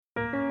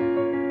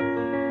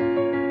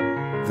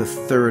the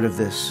third of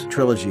this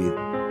trilogy,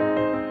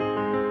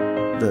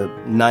 the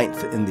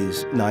ninth in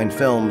these 9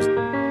 films.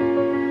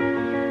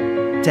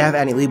 To have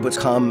Annie Leibovitz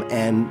come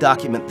and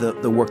document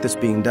the work that's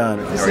being done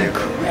is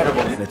incredible.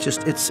 And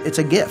it's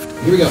a gift.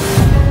 Here we go.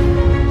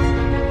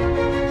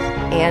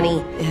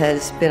 Annie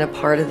has been a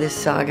part of this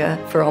saga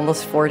for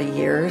almost 40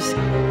 years.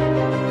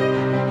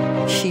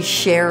 She's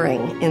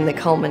sharing in the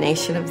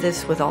culmination of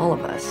this with all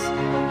of us.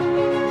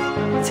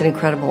 It's an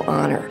incredible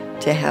honor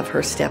to have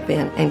her step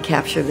in and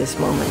capture this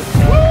moment.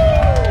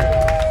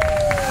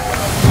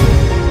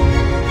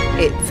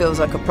 It feels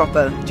like a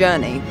proper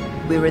journey.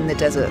 We were in the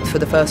desert for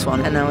the first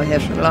one, and now we're here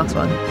for the last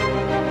one.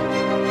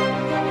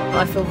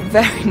 I feel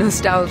very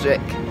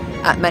nostalgic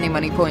at many,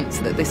 many points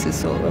that this is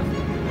sort of...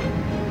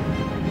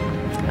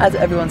 As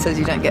everyone says,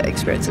 you don't get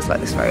experiences like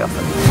this very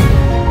often.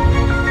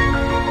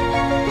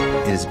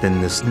 It has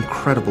been this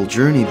incredible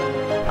journey.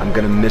 I'm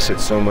gonna miss it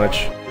so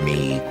much.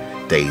 Me,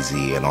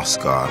 Daisy, and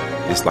Oscar.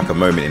 It's like a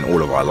moment in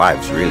all of our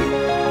lives, really.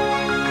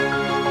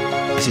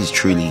 This is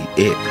truly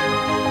it.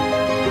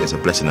 It's a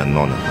blessing and an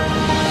honor.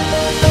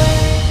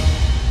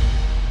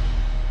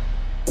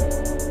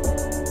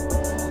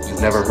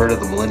 Never heard of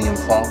the Millennium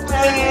Falcon?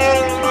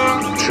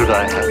 Should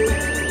I have?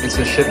 It's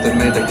a ship that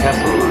made the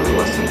Kessel Run in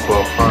less than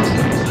 12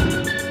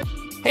 parsecs.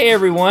 Hey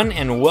everyone,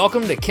 and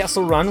welcome to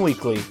Kessel Run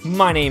Weekly.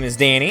 My name is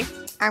Danny.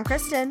 I'm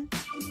Kristen.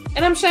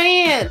 And I'm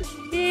Cheyenne.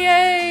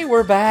 Yay,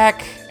 we're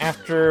back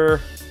after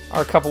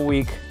our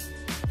couple-week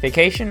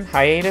vacation,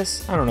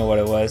 hiatus. I don't know what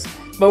it was,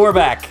 but we're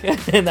back,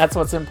 and that's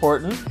what's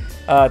important.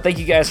 Thank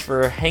you guys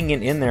for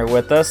hanging in there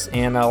with us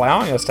and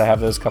allowing us to have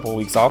those couple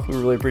weeks off. We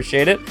really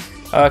appreciate it.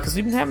 Because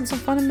we've been having some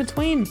fun in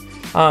between.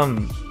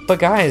 But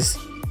guys,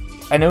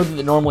 I know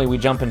that normally we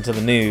jump into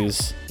the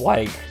news,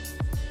 like,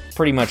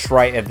 pretty much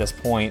right at this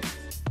point.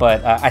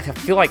 But I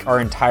feel like our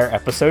entire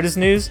episode is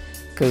news,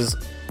 because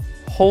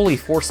holy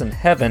force in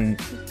heaven,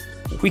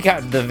 we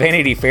got the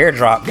Vanity Fair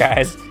drop,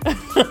 guys.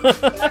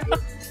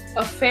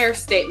 A fair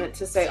statement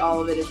to say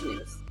all of it is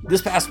news.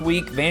 This past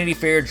week, Vanity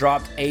Fair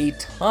dropped a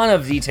ton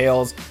of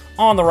details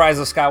on The Rise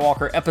of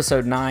Skywalker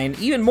Episode 9,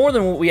 even more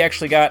than what we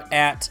actually got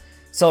at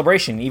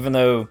Celebration, even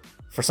though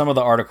for some of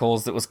the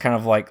articles it was kind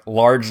of like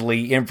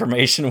largely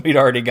information we'd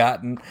already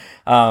gotten,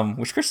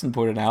 which Kristen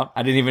pointed out.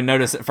 I didn't even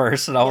notice at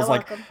first, and I was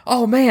like,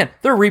 oh man,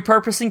 they're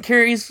repurposing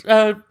Carrie's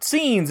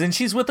scenes, and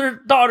she's with her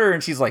daughter,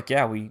 and she's like,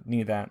 yeah, we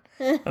knew that.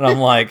 And I'm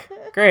like,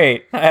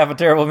 great, I have a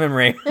terrible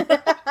memory.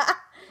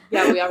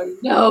 Yeah, we already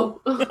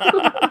know.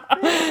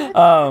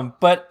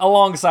 But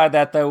alongside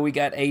that, though, we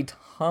got a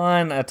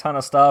ton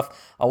of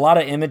stuff, a lot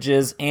of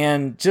images,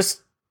 and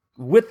just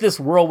with this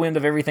whirlwind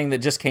of everything that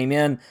just came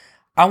in,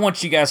 I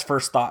want you guys'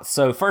 first thoughts.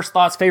 So first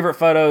thoughts, favorite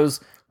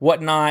photos,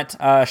 whatnot.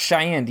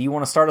 Cheyenne, do you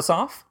want to start us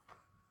off?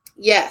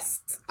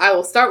 Yes, I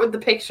will start with the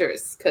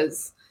pictures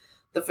because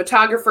the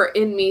photographer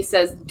in me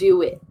says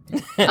do it.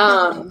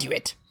 Do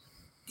it.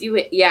 Do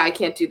it. Yeah, I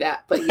can't do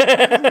that, but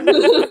yeah.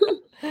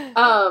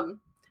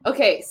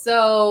 Okay,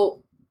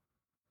 so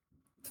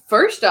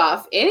first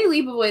off, Annie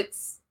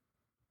Leibovitz,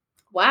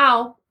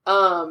 wow.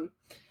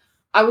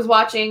 I was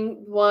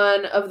watching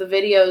one of the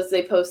videos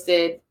they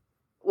posted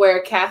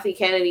where Kathy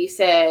Kennedy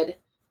said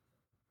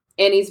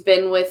Annie's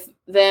been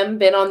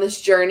on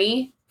this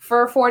journey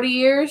for 40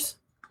 years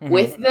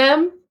with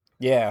them.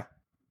 Yeah.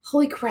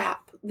 Holy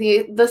crap.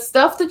 The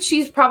stuff that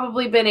she's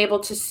probably been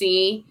able to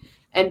see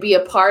and be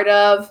a part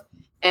of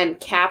and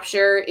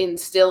capture in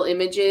still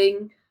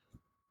imaging,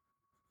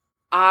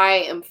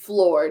 I am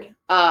floored.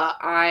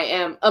 I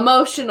am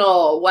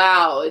emotional.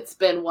 Wow. It's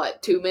been,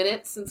 2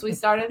 minutes since we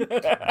started?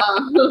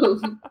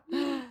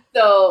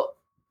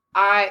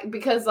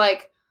 Because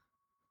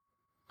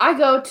I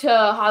go to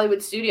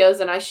Hollywood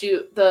Studios and I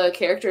shoot the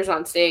characters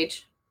on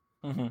stage.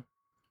 Mm-hmm.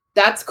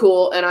 That's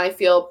cool. And I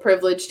feel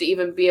privileged to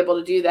even be able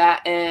to do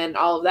that and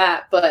all of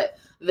that. But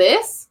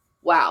this,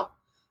 wow.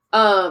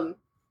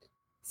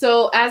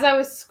 So as I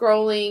was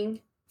scrolling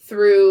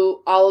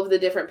through all of the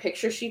different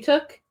pictures she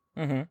took,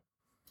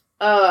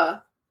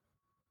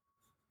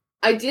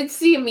 I did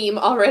see a meme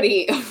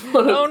already.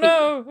 Oh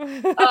no!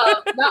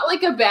 Not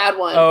like a bad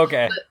one. Oh,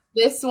 okay. But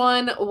this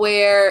one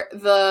where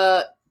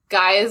the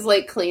guy is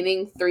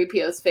cleaning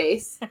 3PO's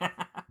face.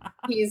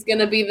 He's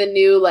gonna be the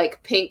new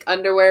pink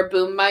underwear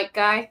boom mic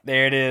guy.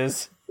 There it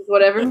is. Is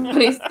what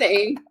everybody's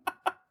saying.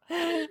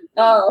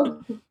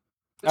 Oh,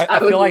 I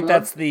feel like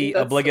that's the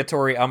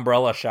obligatory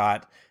umbrella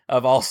shot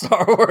of all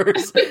Star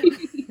Wars.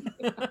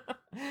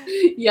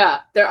 Yeah,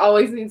 there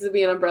always needs to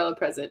be an umbrella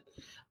present.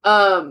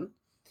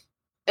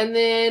 And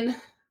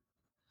then,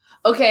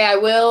 okay, I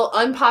will,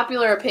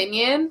 unpopular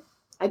opinion,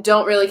 I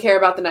don't really care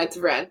about the Knights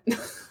of Ren.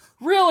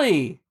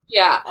 Really?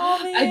 Yeah.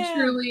 Oh, man.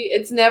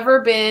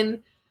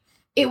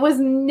 It was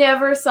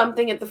never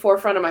something at the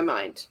forefront of my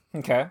mind.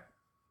 Okay.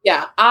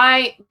 Yeah,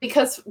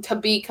 because to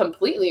be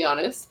completely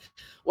honest,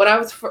 when I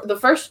was, the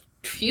first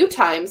few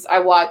times I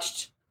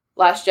watched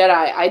Last Jedi,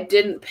 I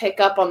didn't pick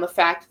up on the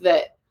fact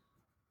that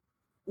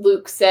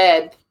Luke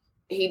said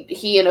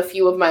he and a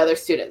few of my other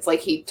students,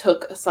 he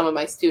took some of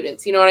my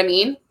students, you know what I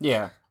mean?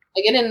 Yeah.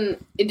 Like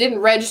it didn't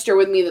register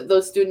with me that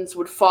those students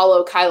would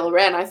follow Kylo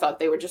Ren. I thought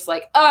they were just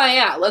like, oh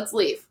yeah, let's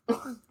leave.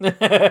 It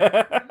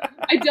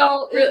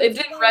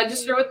didn't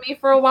register with me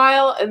for a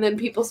while, and then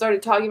people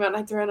started talking about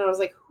Knights of Ren, and I was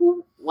like,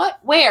 who, what,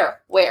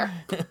 where?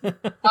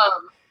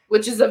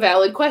 Which is a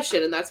valid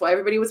question, and that's why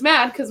everybody was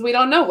mad, because we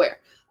don't know where.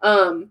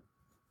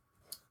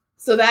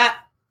 So that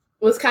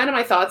was kind of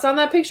my thoughts on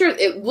that picture.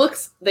 They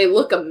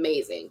look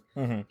amazing.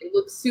 Mm-hmm. It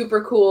looks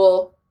super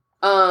cool.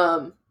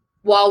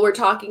 While we're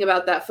talking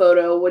about that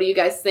photo, what do you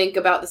guys think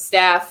about the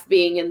staff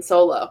being in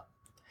Solo?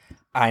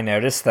 I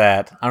noticed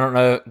that. I don't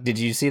know. Did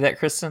you see that,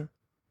 Kristen?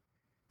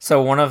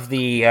 So one of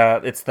the,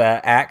 it's the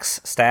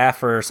Axe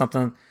staff or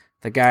something.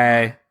 The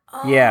guy,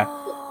 yeah,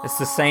 it's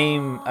the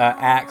same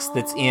Axe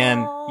that's in.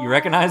 You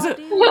recognize it?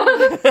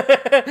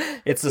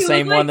 It's the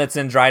same one that's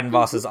in Dryden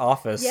Voss's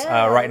office,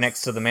 right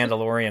next to the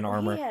Mandalorian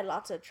armor. He had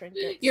lots of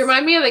trinkets. You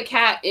remind me of the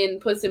cat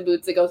in Puss in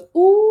Boots that goes,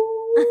 ooh.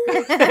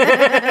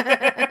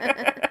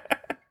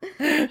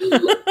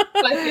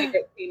 My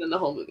favorite scene in the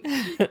whole movie.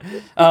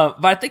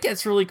 But I think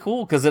it's really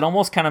cool because it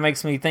almost kind of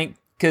makes me think,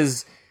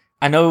 because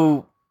I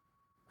know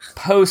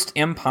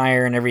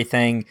post-Empire and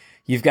everything,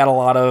 you've got a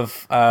lot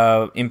of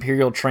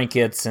Imperial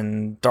trinkets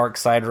and dark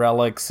side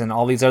relics and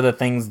all these other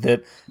things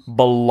that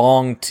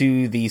belong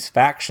to these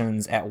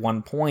factions at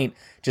one point,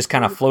 just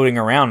kind of floating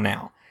around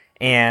now.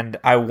 And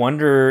I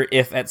wonder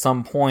if at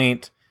some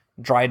point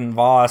Dryden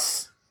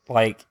Voss,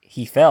 like,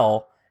 he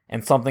fell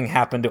and something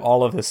happened to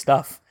all of his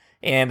stuff.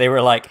 And they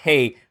were like,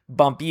 hey,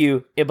 bump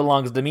you, it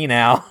belongs to me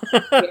now.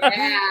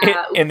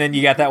 Yeah. And then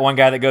you got that one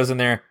guy that goes in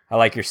there, I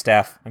like your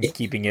staff, I'm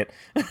keeping it.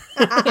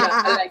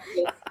 I like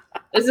this.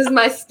 This is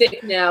my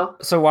stick now.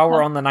 So while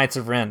we're on the Knights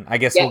of Ren, I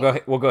guess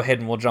we'll go ahead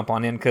and we'll jump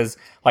on in, because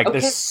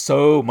there's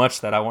so much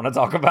that I want to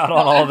talk about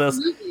on all this.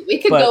 We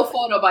could go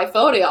photo by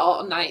photo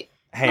all night.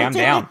 Hey, I'm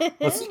down.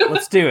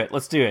 Let's do it.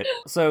 Let's do it.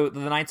 So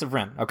the Knights of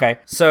Ren, okay?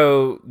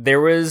 So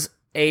there was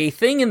a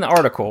thing in the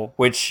article,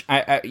 which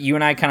you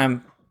and I kind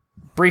of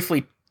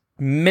briefly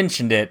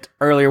mentioned it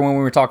earlier when we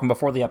were talking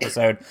before the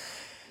episode.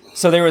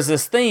 So there was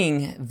this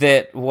thing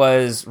that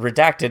was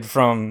redacted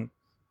from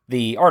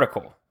the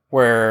article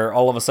where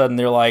all of a sudden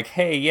they're like,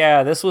 hey,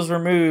 yeah, this was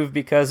removed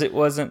because it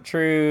wasn't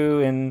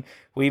true and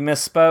we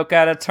misspoke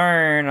out of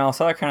turn and all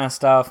that kind of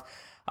stuff.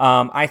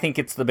 I think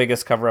it's the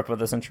biggest cover-up of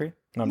the century.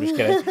 No, I'm just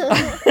kidding.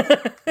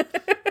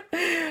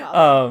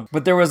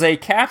 But there was a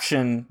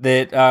caption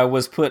that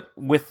was put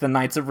with the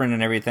Knights of Ren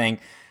and everything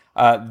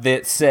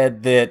that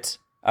said that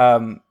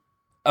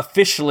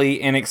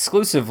officially and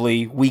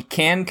exclusively, we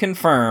can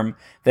confirm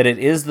that it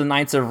is the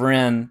Knights of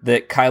Ren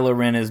that Kylo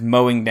Ren is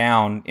mowing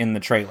down in the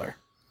trailer.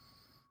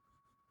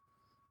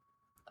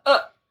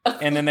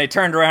 And then they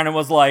turned around and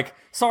was like,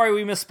 sorry,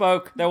 we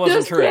misspoke. That wasn't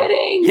just true.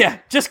 Kidding. Yeah,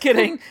 just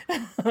kidding.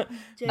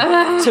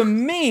 To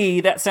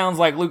me, that sounds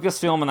like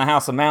Lucasfilm and the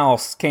House of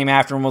Mouse came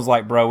after and was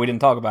like, bro, we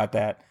didn't talk about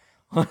that.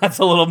 That's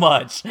a little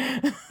much.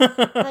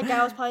 That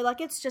guy was probably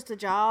like, it's just a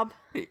job.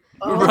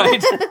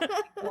 Right.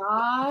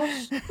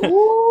 Gosh.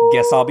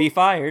 Guess I'll be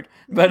fired.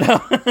 But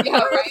yeah,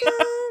 right.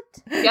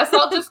 Guess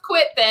I'll just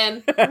quit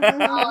then.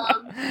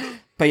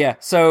 But yeah,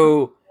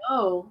 so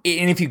Oh.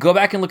 And if you go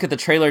back and look at the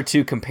trailer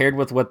too, compared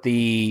with what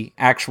the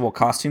actual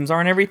costumes are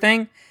and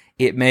everything,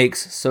 it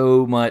makes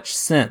so much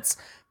sense.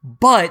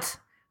 But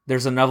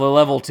there's another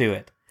level to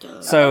it.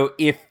 So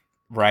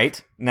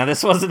right? Now,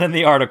 this wasn't in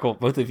the article.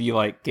 Both of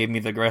you, gave me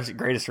the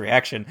greatest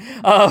reaction.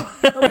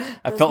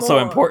 I felt so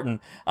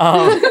important.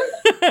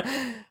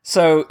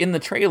 So, in the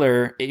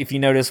trailer, if you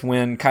notice,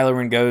 when Kylo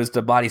Ren goes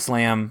to body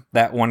slam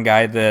that one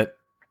guy that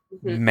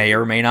may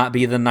or may not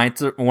be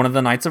one of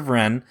the Knights of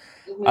Ren,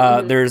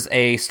 there's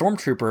a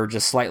stormtrooper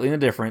just slightly in the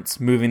difference,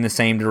 moving the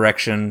same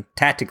direction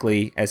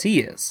tactically as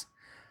he is.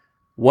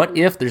 What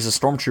if there's a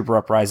stormtrooper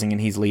uprising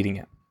and he's leading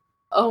it?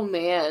 Oh,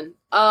 man.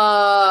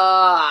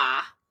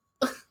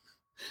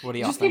 What do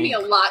y'all just think? gave me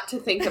a lot to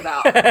think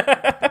about.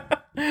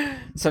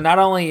 So not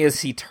only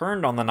is he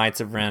turned on the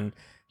Knights of Ren,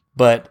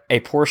 but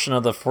a portion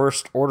of the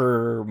First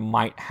Order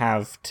might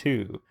have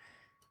too.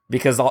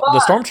 Because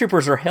the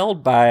stormtroopers are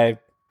held by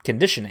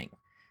conditioning.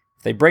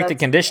 If they break the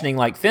conditioning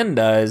like Finn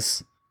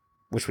does,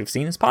 which we've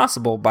seen is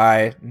possible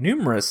by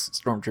numerous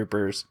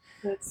stormtroopers.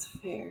 That's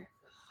fair.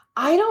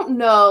 I don't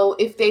know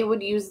if they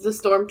would use the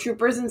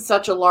stormtroopers in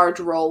such a large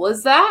role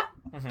as that.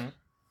 Mm-hmm.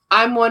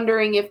 I'm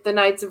wondering if the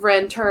Knights of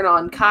Ren turn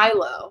on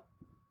Kylo.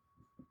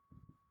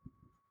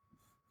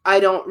 I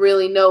don't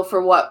really know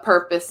for what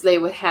purpose they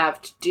would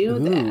have to do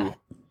that.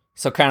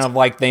 So kind of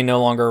like they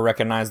no longer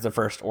recognize the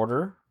First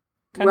Order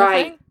kind of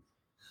thing?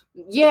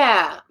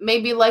 Yeah,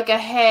 maybe like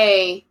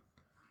hey,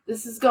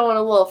 this is going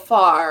a little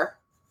far.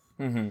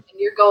 Mm-hmm. And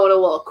you're going a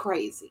little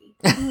crazy.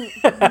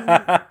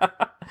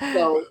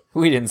 So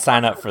we didn't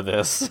sign up for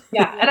this.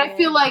 Yeah, and I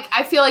feel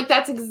like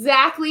that's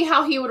exactly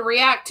how he would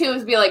react to,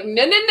 is be like,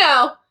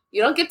 no,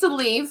 you don't get to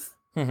leave.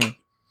 Mm-hmm.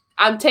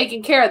 I'm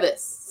taking care of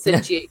this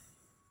situation.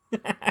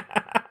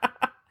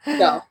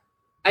 So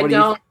I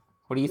don't.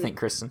 What do you think,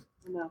 Kristen?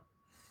 No.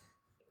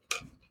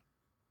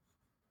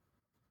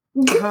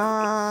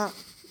 I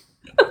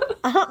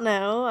don't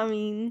know. I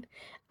mean,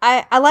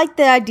 I like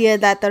the idea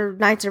that the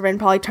Knights of Ren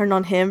probably turned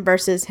on him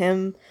versus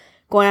him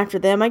going after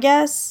them, I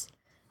guess.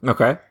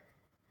 Okay.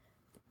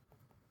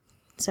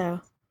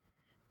 So,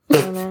 I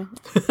don't know.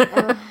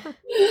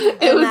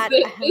 It was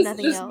this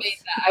nothing just else. made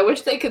that. I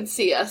wish they could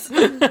see us.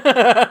 You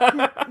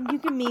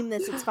can meme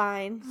this, it's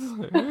fine.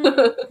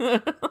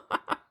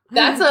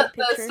 That's the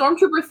Picture.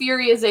 Stormtrooper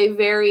theory is a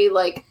very,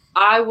 like,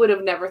 I would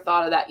have never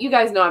thought of that. You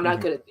guys know I'm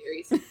not good at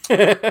theories.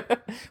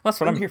 That's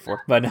what I'm here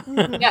for. But Yeah,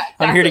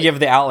 I'm here to exactly. give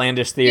the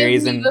outlandish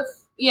theories and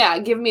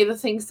give me the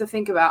things to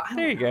think about.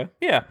 there you go.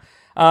 Yeah.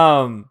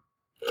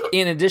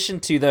 In addition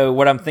to though,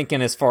 what I'm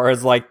thinking as far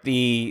as like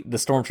the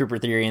Stormtrooper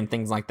theory and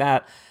things like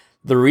that,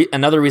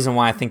 another reason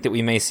why I think that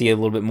we may see a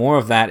little bit more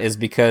of that is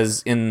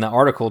because in the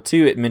article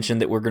too, it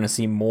mentioned that we're going to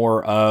see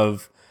more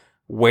of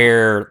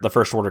where the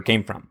First Order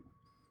came from.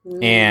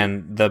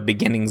 And the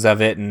beginnings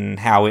of it and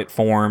how it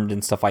formed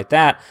and stuff like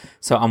that.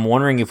 So I'm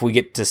wondering if we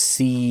get to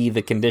see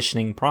the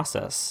conditioning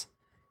process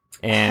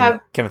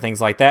and kind of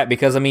things like that.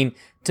 Because I mean,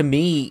 to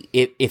me,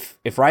 if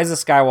Rise of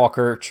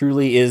Skywalker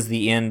truly is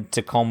the end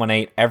to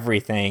culminate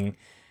everything,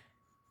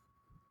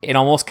 it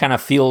almost kind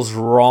of feels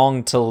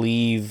wrong to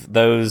leave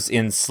those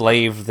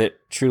enslaved that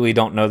truly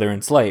don't know they're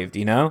enslaved.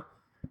 You know?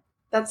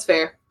 That's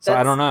fair. So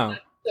I don't know.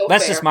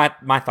 That's just my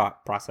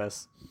thought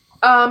process.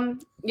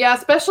 Yeah,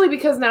 especially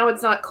because now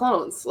it's not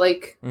clones.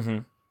 Like,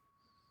 I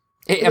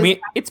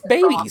mean, it's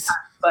babies.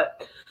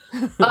 But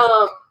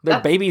they're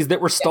babies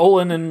that were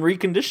stolen and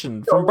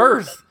reconditioned from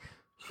birth.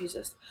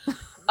 Jesus.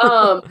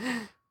 I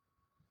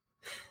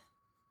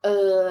forgot what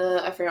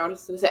I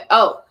was going to say.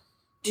 Oh,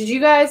 have you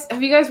guys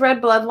read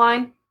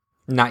Bloodline?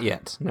 Not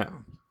yet. No.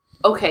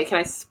 Okay, can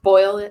I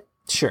spoil it?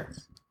 Sure.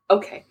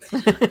 Okay.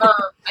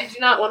 I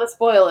do not want to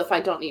spoil if I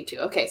don't need to.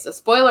 Okay, so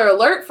spoiler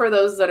alert for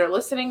those that are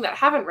listening that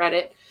haven't read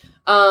it.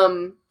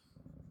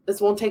 This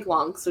won't take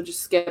long, so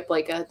just skip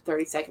like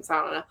 30 seconds.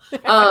 I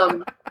don't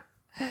know.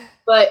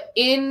 But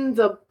in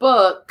the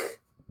book,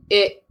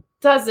 it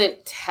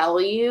doesn't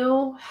tell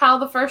you how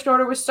the First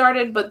Order was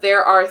started, but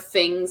there are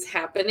things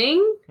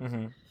happening,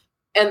 and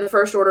the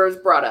First Order is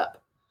brought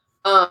up.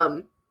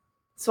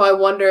 So I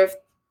wonder if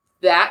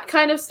that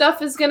kind of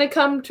stuff is going to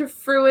come to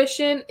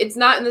fruition. It's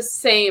not in the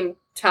same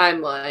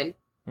timeline.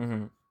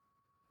 No,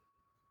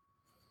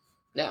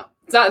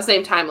 it's not the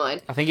same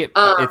timeline. I think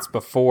it's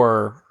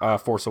before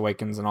Force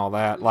Awakens and all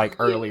that, like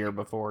earlier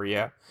before,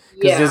 yeah.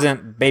 Because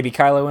isn't Baby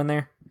Kylo in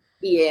there?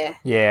 Yeah.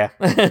 Yeah.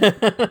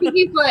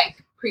 He's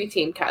like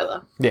preteen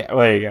Kylo. Yeah, well,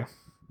 there you go.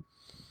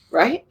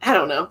 Right? I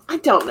don't know.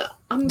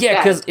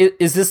 Yeah, because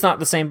is this not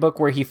the same book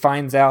where he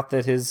finds out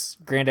that his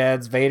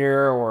granddad's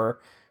Vader, or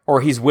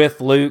he's with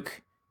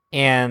Luke,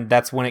 and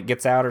that's when it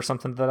gets out, or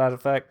something to that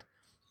effect?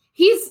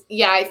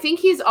 I think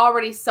he's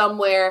already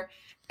somewhere,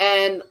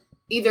 and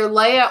either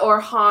Leia or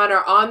Han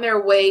are on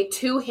their way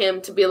to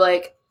him to be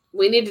like,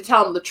 we need to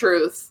tell him the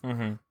truth,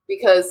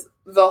 because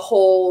the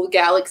whole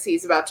galaxy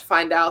is about to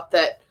find out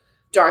that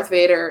Darth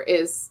Vader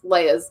is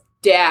Leia's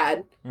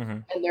dad,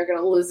 and they're going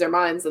to lose their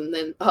minds, and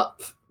then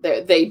they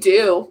do. They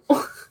do.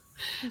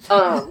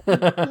 So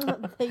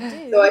I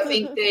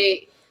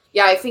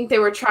think they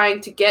were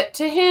trying to get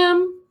to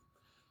him,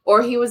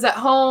 or he was at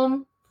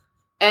home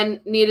and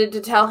needed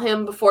to tell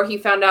him before he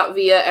found out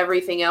via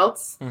everything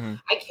else.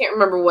 I can't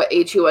remember what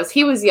age he was.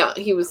 He was young.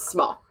 He was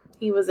small.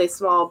 He was a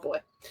small boy,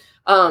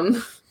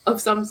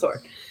 of some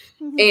sort.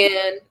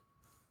 And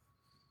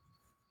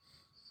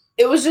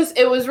it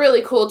was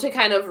really cool to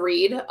kind of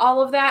read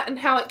all of that and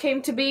how it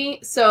came to be.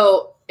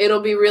 So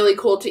it'll be really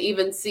cool to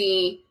even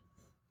see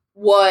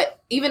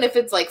even if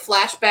it's like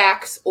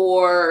flashbacks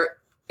or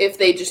if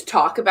they just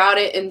talk about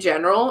it in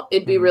general,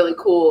 it'd be really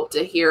cool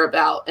to hear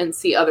about and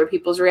see other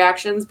people's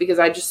reactions, because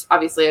I'm just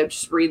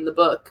reading the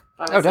book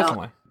by myself. Oh,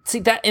 definitely. See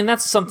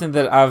that's something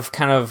that I've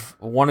kind of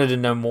wanted to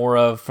know more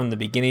of from the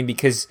beginning,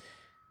 because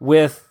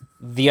with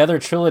the other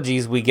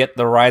trilogies, we get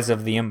the rise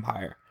of the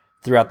Empire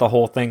throughout the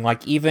whole thing.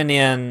 Like even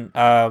in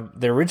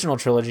the original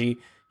trilogy,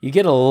 you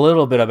get a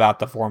little bit about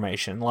the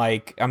formation.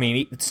 Like, I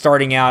mean,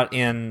 starting out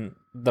in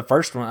the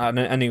first one,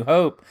 A New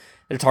Hope,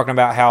 they're talking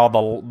about how the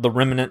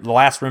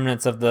last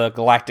remnants of the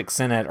Galactic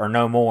Senate are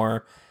no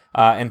more,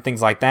 and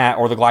things like that,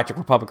 or the Galactic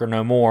Republic are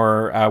no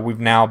more.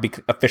 We've now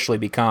officially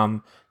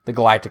become the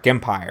Galactic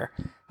Empire.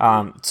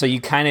 So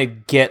you kind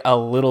of get a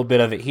little bit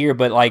of it here,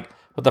 but like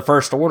with the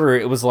First Order,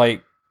 it was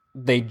like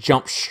they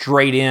jumped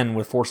straight in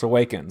with Force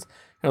Awakens.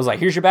 It was like,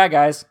 here's your bad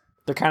guys.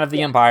 They're kind of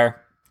the Empire.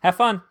 Have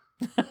fun.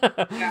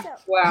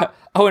 Wow.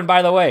 Oh, and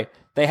by the way,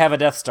 they have a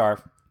Death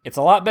Star. It's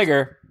a lot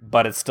bigger,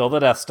 but it's still the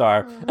Death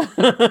Star.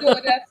 Still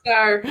a Death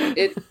Star.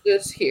 It's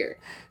just here.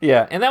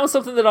 Yeah, and that was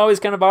something that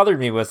always kind of bothered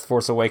me with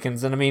Force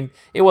Awakens. And I mean,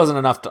 it wasn't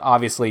enough to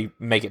obviously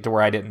make it to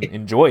where I didn't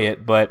enjoy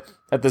it, but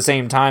at the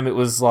same time, it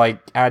was like,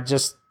 I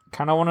just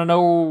kind of want to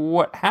know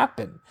what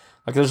happened.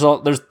 Like,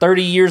 there's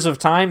 30 years of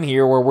time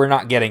here where we're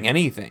not getting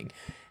anything.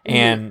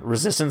 And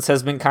Resistance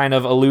has been kind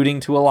of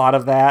alluding to a lot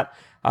of that.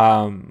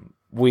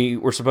 We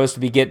were supposed to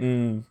be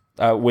getting,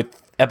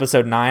 with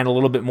Episode 9, a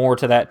little bit more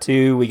to that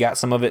too. We got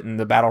some of it in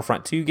the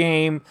Battlefront 2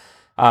 game.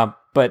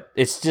 But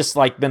it's just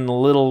like been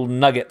little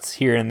nuggets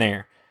here and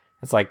there.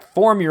 It's like,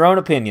 form your own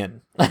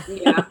opinion.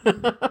 Yeah.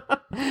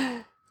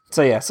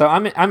 So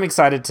I'm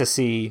excited to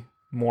see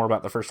more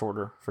about the First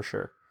Order for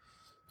sure.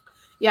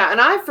 Yeah,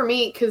 and for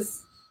me,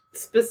 because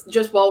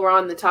just while we're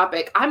on the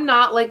topic, I'm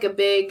not like a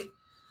big,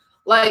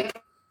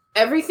 like,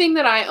 everything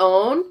that I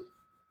own,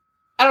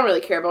 I don't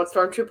really care about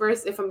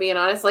stormtroopers, if I'm being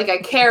honest. Like, I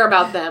care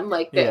about them,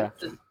 like, they're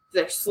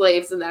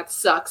slaves, and that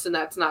sucks, and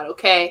that's not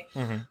okay.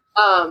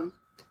 Mm-hmm.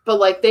 But,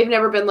 like, they've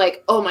never been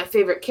like, oh, my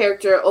favorite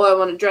character, oh, I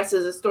want to dress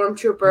as a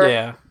stormtrooper.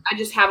 Yeah. I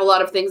just have a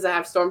lot of things that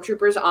have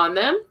stormtroopers on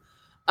them.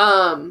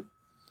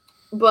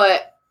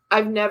 But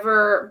I've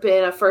never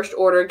been a First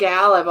Order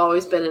gal. I've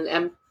always been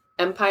an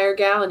Empire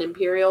gal, an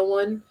Imperial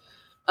one.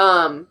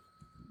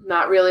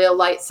 Not really a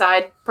light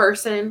side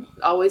person.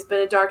 Always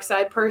been a dark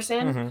side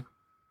person.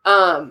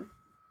 Mm-hmm.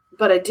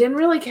 But I didn't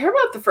really care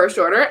about the First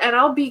Order, and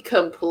I'll be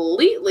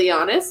completely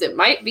honest. It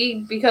might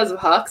be because of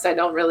Hux. I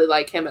don't really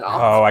like him at all.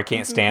 Oh, I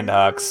can't stand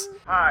Hux.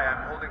 Hi,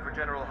 I'm holding for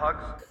General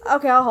Hux.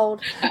 Okay, I'll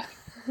hold.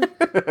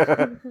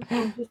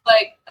 Just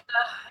like,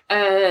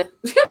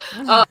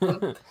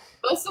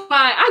 most of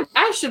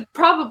I should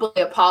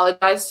probably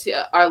apologize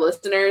to our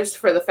listeners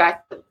for the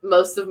fact that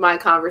most of my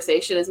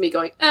conversation is me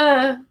going,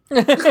 the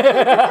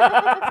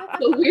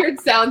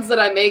weird sounds that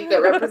I make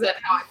that represent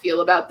how I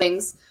feel about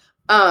things.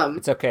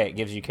 It's okay. It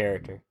gives you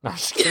character. No, I'm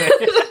just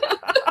kidding.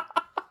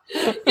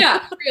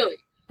 Yeah, really.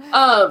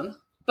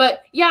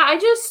 But yeah, I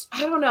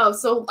don't know.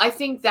 So I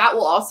think that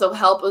will also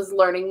help us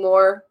learning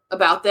more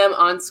about them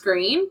on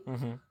screen.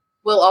 Mm-hmm.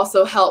 Will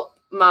also help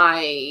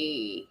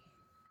my,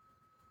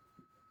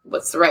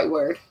 what's the right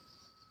word?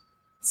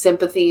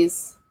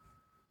 Sympathies.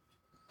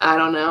 I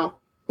don't know.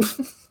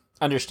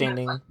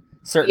 Understanding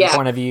certain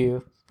point of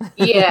view.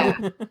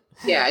 Yeah.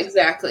 Yeah,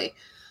 exactly.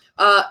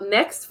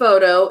 Next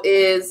photo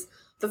is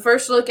the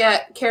first look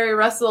at Kerry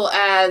Russell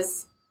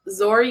as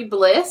Zori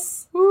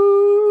Bliss.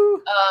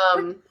 Woo!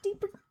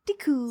 Pretty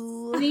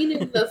cool. Seen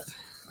in the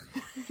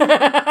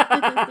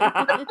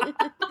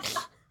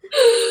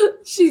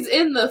she's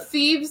in the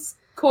thieves'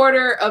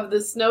 quarter of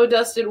the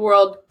snow-dusted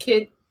world.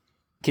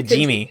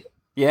 Kijimi.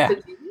 Yeah.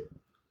 Kijimi?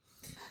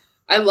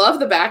 I love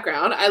the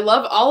background. I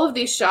love all of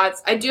these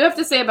shots. I do have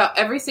to say about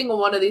every single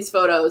one of these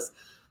photos,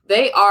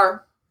 they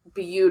are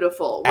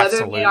beautiful. Whether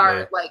Absolutely. they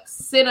are like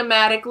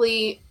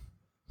cinematically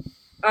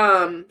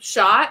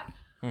shot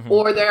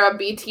or they're a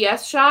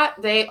BTS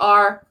shot, they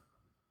are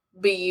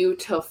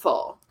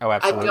beautiful. Oh,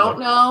 absolutely. I don't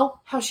know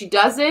how she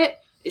does it.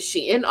 Is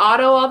she in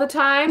auto all the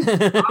time?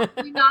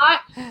 Probably not.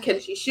 Can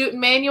she shoot in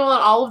manual in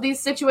all of these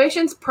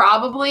situations?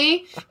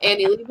 Probably.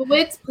 Annie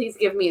Leibovitz, please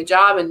give me a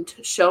job and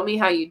show me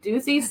how you do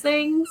these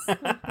things.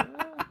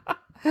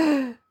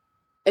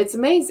 It's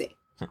amazing.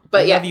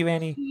 But I love you,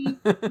 Annie.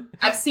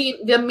 I've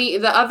seen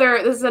the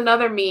other. This is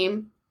another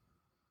meme.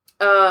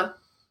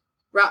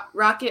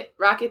 Rocketeer.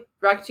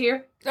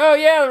 Oh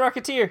yeah, the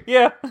Rocketeer.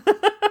 Yeah.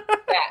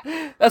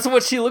 That's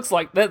what she looks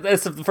like.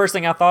 That's the first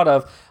thing I thought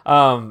of.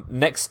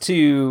 Next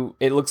to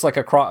it looks like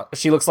a cross.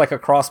 She looks like a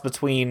cross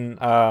between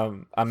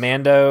a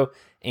Mando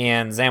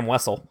and Zam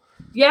Wessel.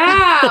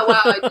 Yeah.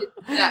 Wow. I did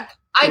that.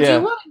 I Yeah.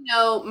 do want to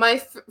know.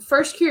 My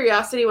first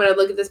curiosity when I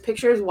look at this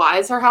picture is why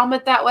is her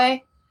helmet that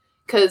way?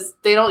 Because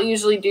they don't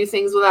usually do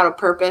things without a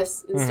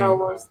purpose in Star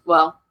Wars.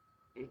 Well,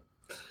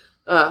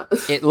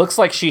 it looks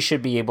like she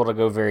should be able to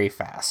go very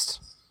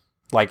fast,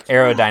 like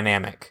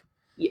aerodynamic.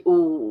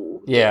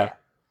 Ooh. Yeah.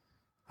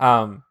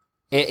 And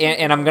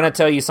I'm going to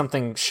tell you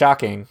something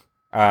shocking.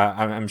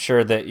 I'm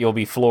sure that you'll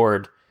be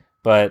floored,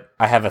 but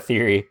I have a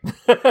theory.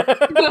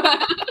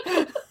 I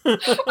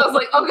was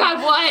like, oh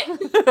God, what?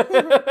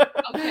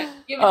 Okay,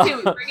 give it to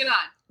me. Bring it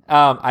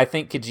on. I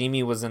think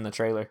Kijimi was in the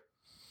trailer.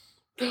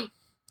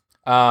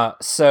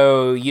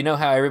 So you know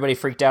how everybody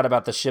freaked out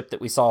about the ship that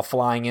we saw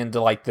flying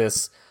into like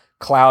this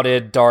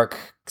clouded, dark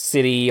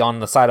city on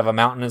the side of a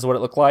mountain is what it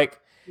looked like.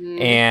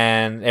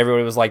 And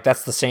everybody was like,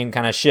 that's the same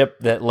kind of ship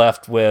that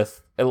left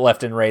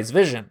in Rey's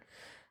vision.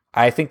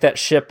 I think that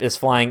ship is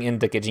flying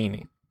into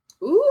Kijimi.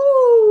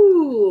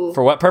 Ooh.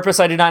 For what purpose,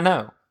 I do not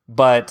know.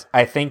 But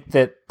I think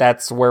that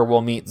that's where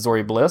we'll meet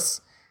Zori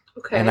Bliss.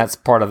 Okay. And that's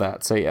part of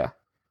that, so yeah.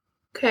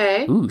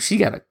 Okay. Ooh, is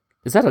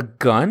that a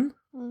gun?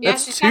 Yeah,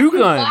 That's she's two got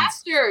guns.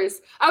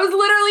 Blasters. I was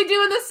literally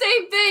doing the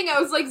same thing. I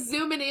was like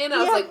zooming in. I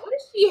was like, what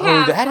does she Oh,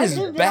 have? that is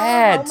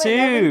bad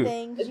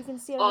too. You can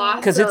see it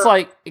Because it's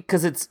like,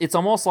 it's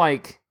almost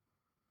like,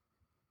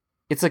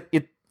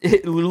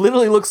 it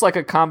literally looks like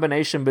a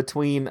combination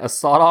between a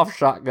sawed-off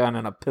shotgun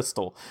and a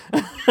pistol.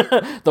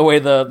 The way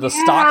the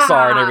stocks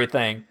are and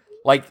everything.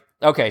 Like,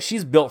 okay,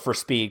 she's built for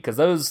speed because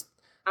those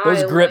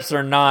grips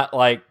are not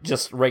like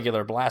just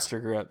regular blaster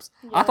grips.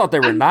 Yeah. I thought they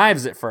were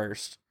knives at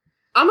first.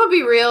 I'm gonna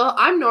be real.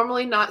 I'm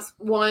normally not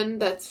one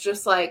that's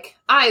just like,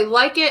 I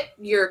like it.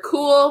 You're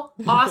cool,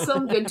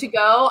 awesome, good to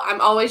go. I'm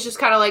always just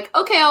kind of like,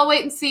 okay, I'll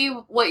wait and see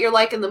what you're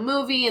like in the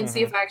movie and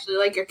see if I actually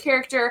like your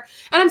character.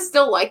 And I'm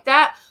still like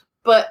that.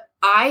 But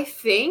I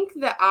think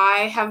that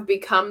I have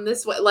become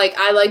this way. Like,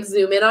 I like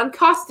zoom in on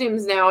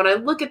costumes now, and I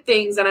look at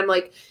things, and I'm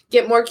like,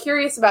 get more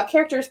curious about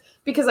characters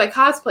because I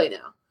cosplay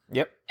now.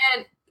 Yep.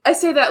 And I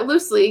say that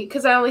loosely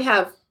because I only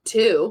have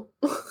 2.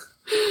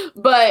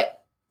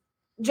 But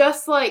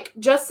just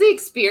the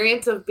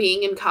experience of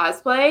being in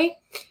cosplay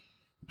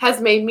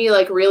has made me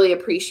like really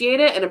appreciate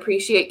it and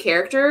appreciate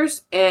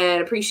characters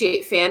and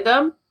appreciate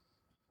fandom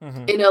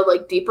in a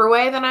like deeper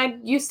way than I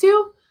used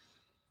to.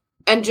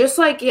 And just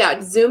like, yeah,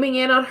 zooming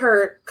in on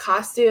her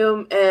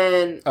costume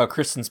and... Oh,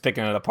 Kristen's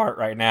picking it apart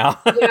right now.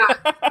 yeah,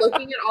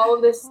 looking at all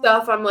of this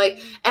stuff, I'm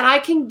like... And I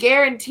can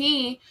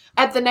guarantee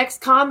at the next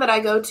con that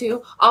I go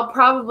to, I'll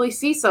probably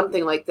see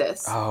something like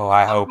this. Oh,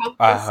 I hope.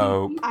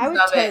 I would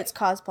totes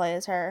cosplay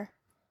as her.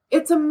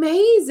 It's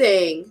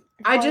amazing.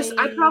 I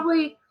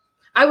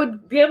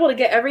would be able to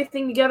get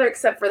everything together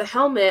except for the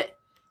helmet.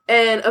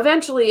 And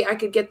eventually I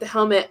could get the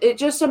helmet. It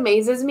just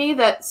amazes me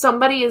that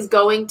somebody is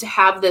going to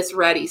have this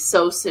ready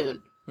so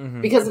soon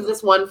because of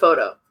this one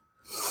photo.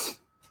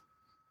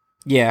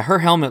 Yeah, her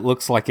helmet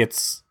looks like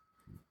it's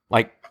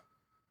like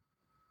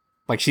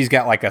she's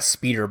got like a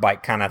speeder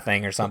bike kind of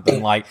thing or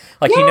something. like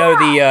yeah! You know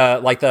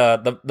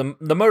the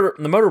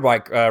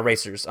motorbike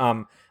racers.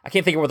 I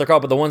can't think of what they're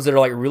called, but the ones that are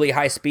like really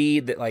high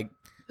speed that like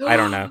I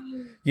don't know.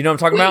 You know what I'm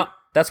talking about?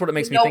 That's what it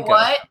makes me think of.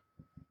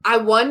 I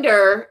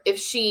wonder if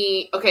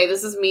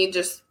this is me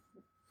just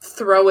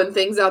throwing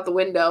things out the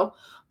window.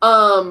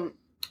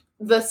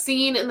 The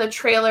scene in the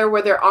trailer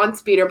where they're on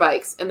speeder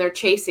bikes and they're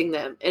chasing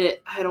them. And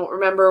I don't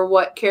remember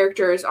what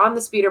character is on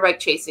the speeder bike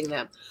chasing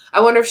them.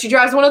 I wonder if she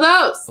drives one of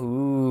those.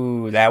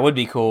 Ooh, that would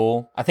be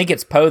cool. I think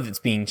it's Poe that's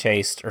being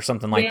chased or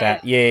something like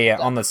that. Yeah.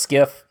 On the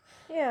skiff.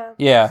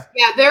 Yeah.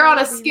 Yeah, they're on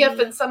a skiff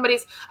and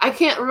I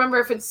can't remember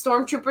if it's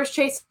stormtroopers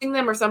chasing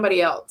them or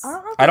somebody else.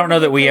 I don't know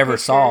that we ever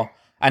saw.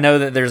 I know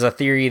that there's a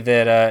theory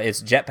that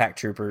it's jetpack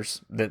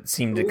troopers that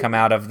seem to come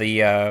out of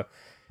the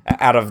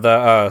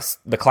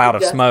cloud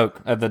of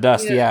smoke, of the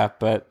dust. Yeah,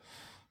 but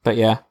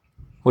yeah,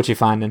 what you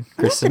finding,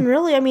 Kristen? Nothing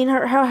really. I mean,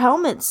 her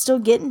helmet's still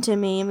getting to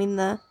me. I mean,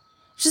 it's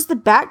just the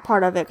back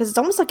part of it because it's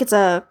almost like it's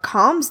a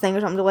comms thing or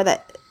something. The way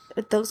that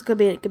those could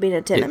be an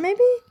antenna,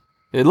 maybe.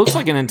 It looks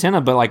like an antenna,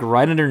 but like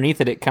right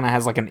underneath it, it kind of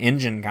has like an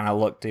engine kind of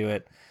look to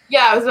it.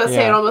 Yeah, I was about to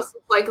say it almost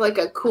looks like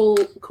a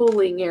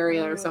cooling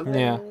area or something.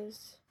 Yeah.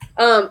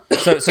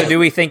 So do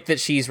we think that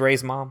she's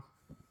Rey's mom?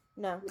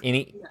 No.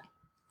 No.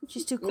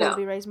 She's too cool to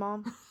be Rey's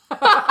mom.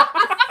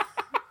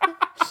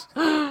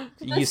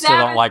 You still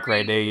don't like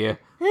Rey, do you?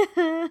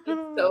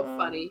 It's so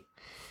funny.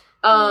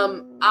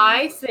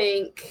 I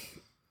think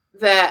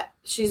that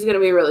she's going to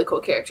be a really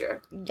cool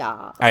character.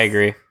 Yeah. I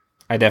agree.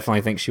 I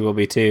definitely think she will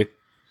be too.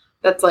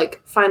 That's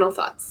like final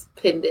thoughts.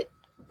 Pinned it.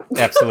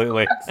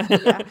 Absolutely.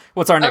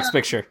 What's our next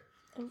picture?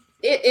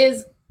 It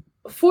is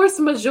Force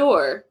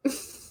Majeure.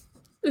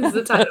 Is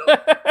the title.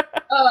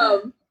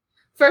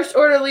 First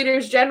Order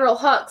leaders General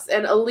Hux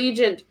and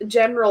Allegiant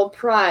General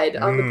Pride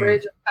on the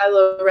bridge of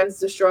Kylo Ren's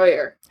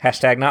destroyer.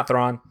 # not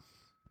Thrawn.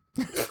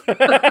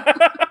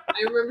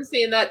 I remember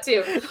seeing that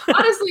too.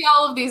 Honestly,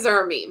 all of these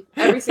are a meme.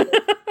 Every single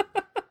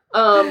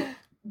one.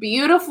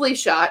 Beautifully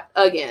shot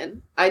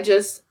again.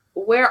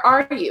 Where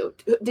are you?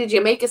 Did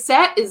you make a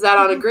set? Is that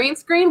on a green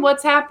screen?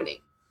 What's happening?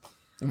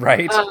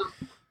 Right.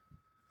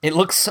 It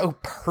looks so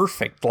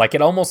perfect. Like,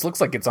 it almost looks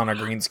like it's on a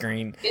green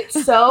screen.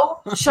 It's so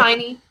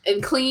shiny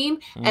and clean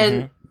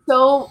and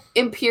so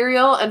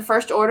Imperial and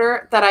First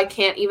Order that I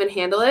can't even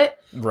handle it.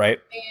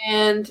 Right.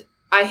 And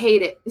I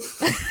hate it.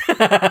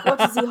 What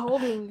is he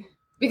holding?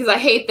 Because I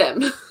hate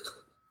them.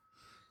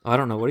 I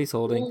don't know what he's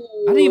holding.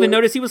 Ooh. I didn't even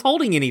notice he was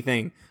holding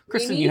anything.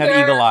 Kristen, you have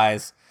eagle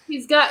eyes.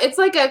 It's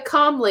like a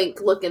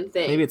comlink looking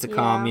thing. Maybe it's a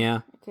comm,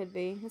 yeah. It could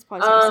be. It's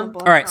probably something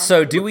simple. All right,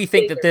 so do we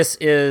think that this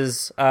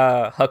is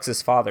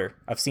Hux's father?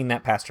 I've seen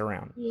that passed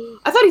around.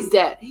 I thought he's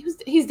dead.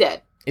 He's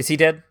dead. Is he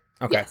dead?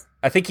 Okay. Yes.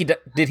 I think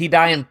did he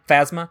die in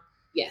Phasma?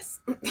 Yes.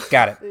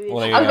 Got it. Well,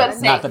 there you go.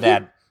 Not the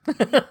dad.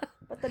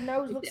 But the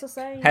nose looks the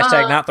same. #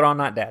 not Thrawn,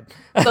 not dad.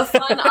 The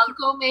fun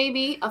uncle,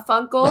 maybe. A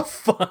Funkle.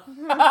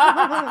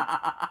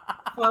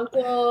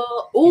 Funkle.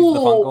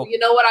 Ooh, you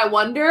know what I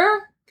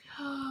wonder?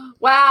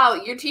 Wow,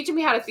 you're teaching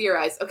me how to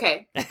theorize.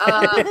 Okay.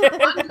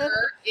 I wonder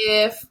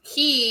if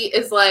he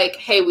is like,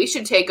 hey, we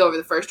should take over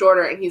the First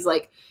Order. And he's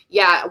like,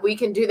 yeah, we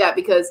can do that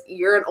because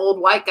you're an old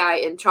white guy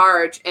in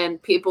charge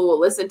and people will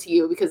listen to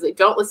you because they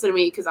don't listen to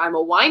me because I'm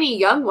a whiny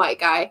young white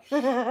guy.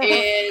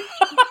 And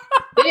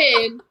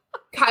then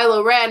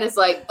Kylo Ren is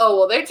like, oh,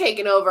 well, they're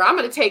taking over. I'm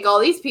going to take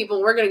all these people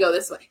and we're going to go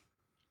this way.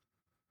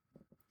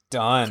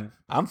 Done.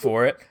 I'm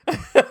for it.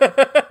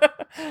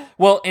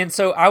 Well, and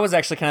so I was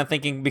actually kind of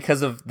thinking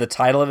because of the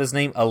title of his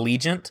name,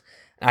 Allegiant.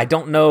 I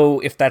don't know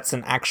if that's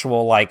an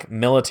actual like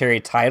military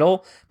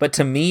title, but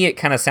to me it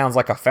kind of sounds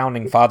like a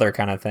founding father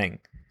kind of thing.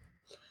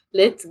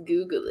 Let's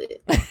Google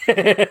it.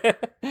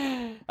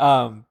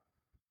 Well,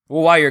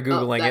 while you're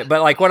Googling it,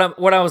 but like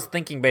what I was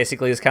thinking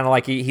basically is kind of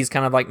like he's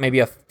kind of like maybe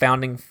a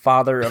founding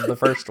father of the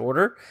First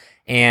Order,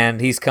 and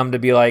he's come to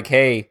be like,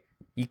 hey,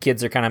 you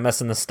kids are kind of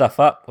messing this stuff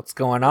up. What's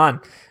going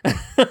on?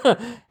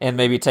 And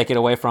maybe take it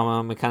away from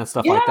him and kind of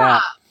stuff like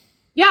that.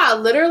 Yeah,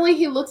 literally,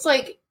 he looks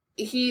like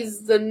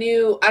he's the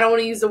new, I don't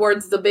want to use the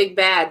words the big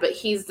bad, but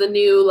he's the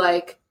new,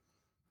 like,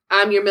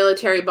 I'm your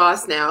military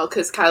boss now,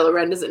 because Kylo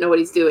Ren doesn't know what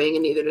he's doing,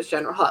 and neither does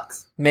General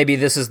Hux. Maybe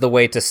this is the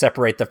way to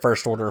separate the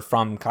First Order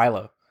from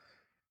Kylo.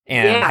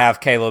 And have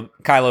Kylo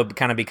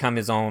kind of become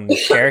his own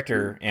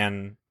character.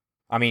 And,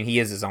 I mean, he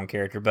is his own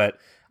character, but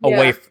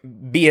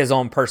be his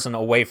own person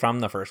away from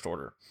the First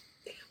Order.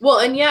 Well,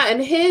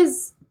 and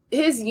his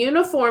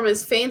uniform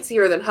is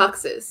fancier than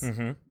Hux's.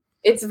 Mm-hmm.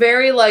 It's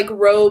very, like,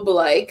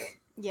 robe-like.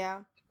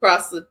 Yeah.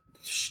 Across the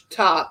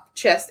top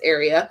chest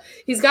area.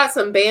 He's got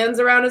some bands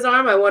around his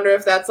arm. I wonder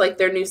if that's, like,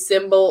 their new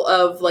symbol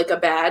of, like, a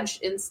badge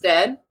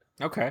instead.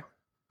 Okay.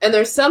 And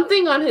there's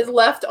something on his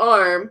left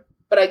arm,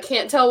 but I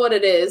can't tell what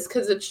it is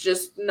because it's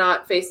just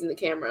not facing the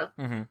camera.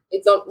 Mm-hmm.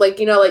 It's, like,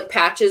 like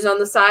patches on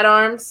the side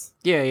arms.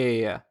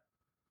 Yeah.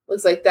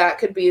 Looks like that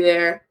could be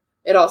there.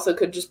 It also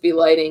could just be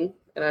lighting.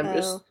 And I'm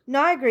just...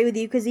 No, I agree with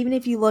you, because even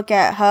if you look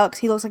at Hux,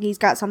 he looks like he's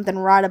got something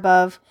right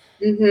above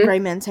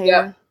Grayman's hair.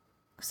 Yeah.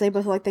 Because they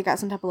both look like they got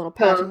some type of little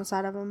patch on the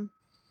side of them.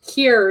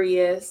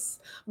 Curious.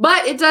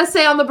 But it does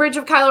say on the bridge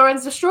of Kylo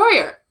Ren's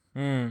destroyer.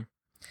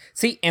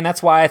 See, and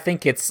that's why I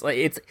think it's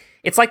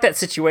like that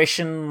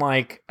situation,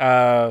 like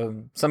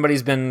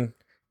somebody's been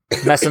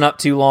messing up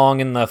too long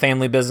in the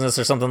family business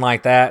or something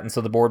like that, and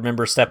so the board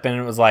member stepped in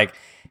and was like,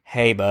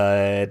 "Hey,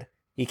 bud,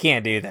 you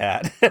can't do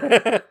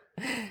that."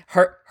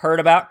 Heard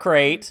about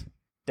Crate,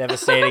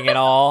 devastating and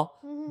all,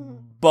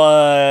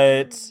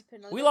 but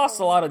we lost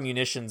a lot of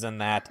munitions in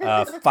that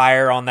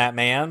fire on that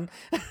man.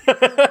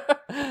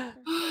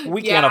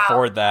 We can't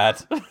afford that.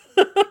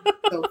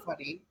 So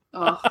funny.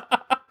 Oh.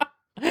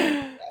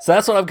 So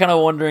that's what I'm kind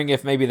of wondering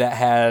if maybe that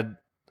had,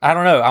 I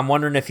don't know, I'm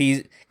wondering if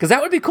he's, because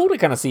that would be cool to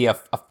kind of see a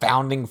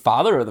founding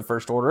father of the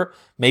First Order.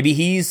 Maybe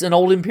he's an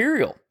old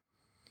Imperial.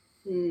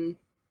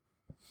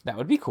 That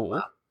would be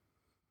cool.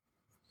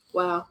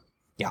 Wow.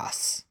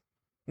 Yes.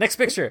 Next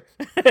picture.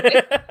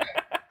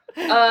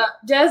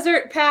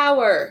 Desert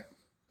Power.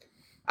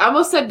 I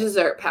almost said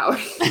Dessert Power.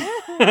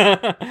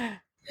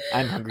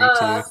 I'm hungry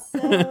too.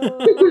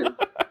 So,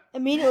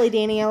 immediately,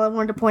 Danny, I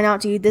wanted to point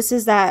out to you, this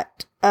is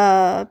that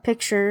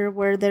picture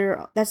where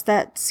that's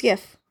that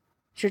skiff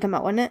you're talking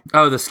about, wasn't it?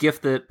 Oh, the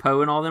skiff that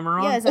Poe and all them are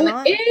on? Yeah, is that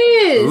not? It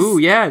is. Ooh,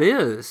 yeah, it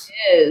is.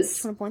 It is.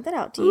 Just want to point that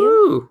out to you.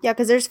 Ooh. Yeah,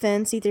 because there's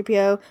Finn,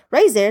 C-3PO.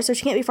 Rey's there, so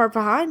she can't be far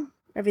behind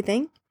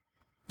everything.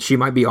 She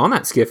might be on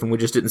that skiff, and we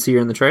just didn't see her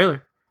in the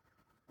trailer.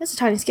 That's a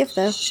tiny skiff,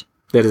 though.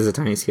 That is a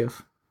tiny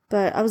skiff.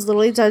 But I was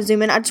literally trying to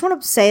zoom in. I just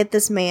want to say that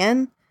this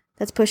man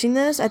that's pushing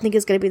this, I think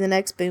is going to be the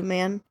next Boom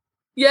Man.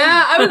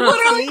 Yeah, I was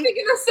literally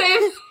thinking the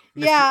same.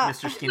 Yeah.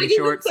 Mr. Skinny Like,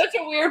 Shorts. he's in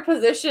such a weird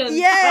position.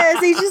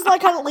 Yes, he's just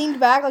like kind of leaned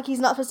back, like he's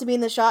not supposed to be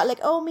in the shot. Like,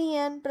 oh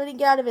man, but I didn't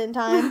get out of it in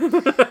time.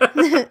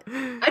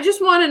 I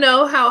just want to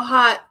know how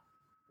hot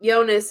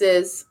Jonas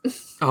is.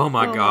 Oh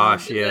my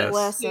gosh, yes.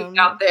 Bless him.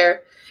 Out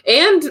there.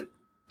 And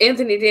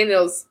Anthony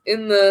Daniels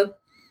in the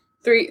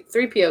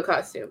 3PO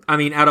costume. I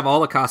mean, out of all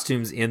the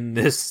costumes in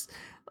this,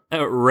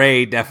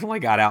 Rey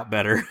definitely got out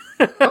better.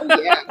 Oh,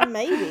 yeah.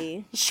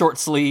 Maybe. Short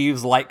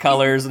sleeves, light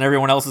colors, and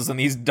everyone else is in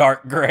these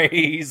dark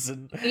grays.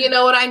 And You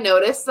know what I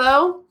noticed,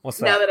 though? What's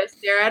that? Now that I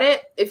stare at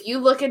it, if you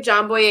look at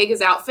John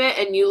Boyega's outfit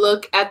and you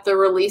look at the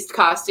released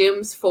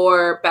costumes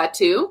for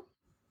Batuu,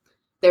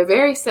 they're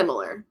very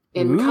similar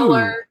in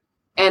color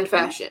and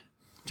fashion.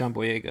 John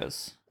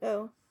Boyega's.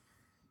 Oh.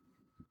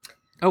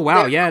 Oh,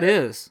 wow. They're Yeah, it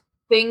is.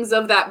 Things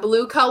of that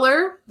blue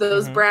color,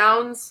 those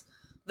browns,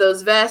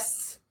 those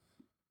vests,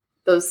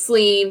 those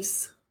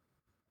sleeves.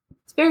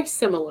 It's very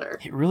similar.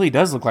 It really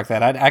does look like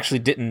that. I actually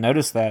didn't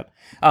notice that.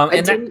 And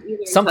didn't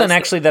either something until I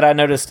actually that I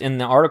noticed in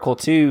the article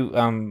too,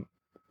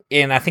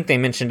 and I think they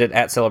mentioned it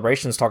at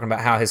Celebrations, talking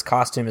about how his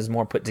costume is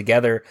more put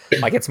together,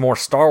 like it's more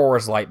Star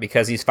Wars like,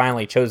 because he's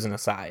finally chosen a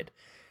side.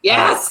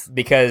 Yes.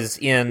 Because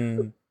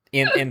in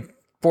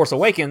Force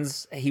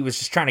Awakens, he was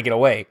just trying to get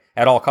away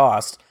at all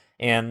cost,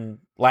 and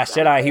Last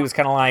Jedi, he was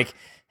kind of like,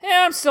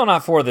 "Yeah, I'm still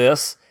not for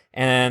this."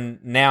 And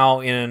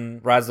now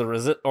in Rise of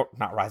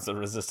the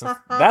Resistance,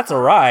 that's a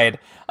ride.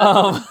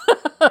 Rise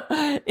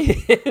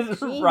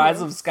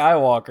of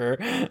Skywalker.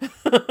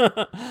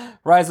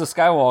 Rise of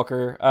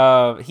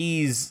Skywalker.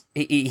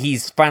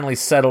 He's finally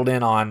settled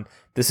in on,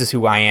 this is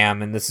who I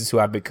am and this is who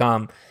I've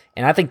become.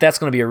 And I think that's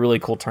going to be a really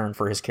cool turn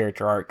for his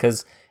character arc.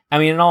 Because, I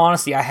mean, in all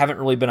honesty, I haven't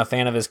really been a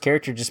fan of his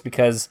character just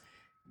because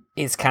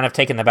it's kind of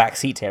taken the back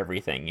seat to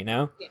everything, you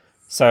know? Yes.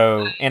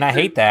 So, and I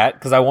hate that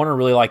because I want to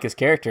really like his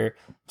character.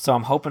 So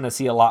I'm hoping to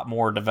see a lot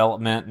more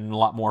development and a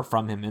lot more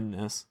from him in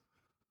this.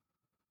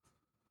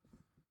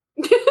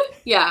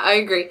 Yeah, I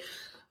agree.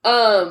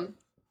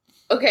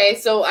 Okay,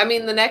 so I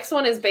mean the next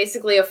one is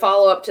basically a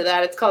follow-up to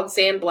that. It's called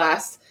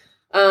Sandblast.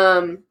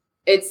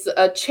 It's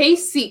a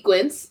chase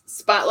sequence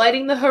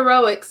spotlighting the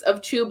heroics of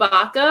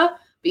Chewbacca,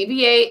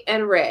 BB-8,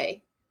 and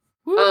Rey.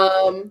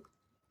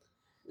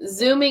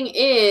 Zooming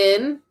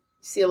in,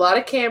 see a lot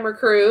of camera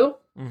crew.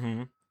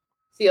 Mm-hmm.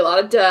 See a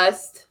lot of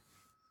dust.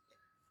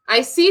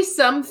 I see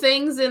some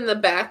things in the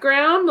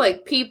background,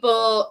 like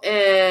people,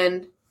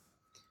 and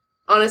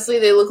honestly,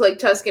 they look like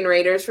Tusken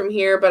Raiders from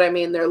here, but I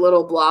mean, they're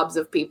little blobs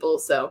of people,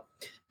 so.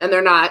 And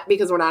they're not,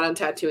 because we're not on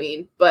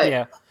Tatooine, but.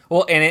 Yeah.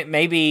 Well, and it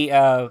may be,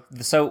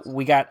 so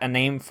we got a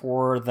name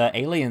for the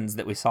aliens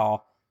that we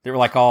saw. They were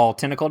like all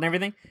tentacled and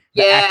everything.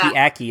 The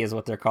Yeah. Aki is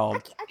what they're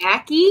called.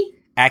 Aki?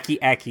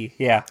 Aki,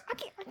 yeah.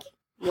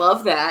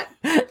 Love that.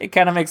 It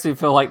kind of makes me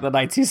feel like the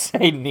Knights who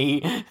say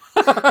knee.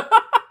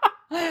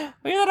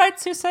 We're the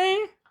Knights who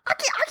say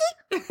Aki.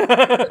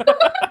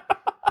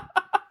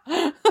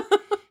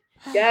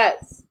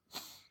 Yes.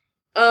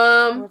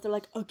 Or if they're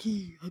like,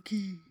 Aki.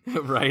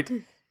 Right.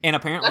 And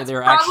apparently That's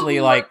they're probably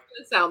actually what like,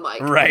 it's gonna sound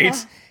like.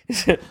 right.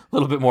 A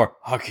little bit more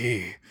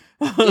Aki.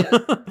 They're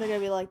gonna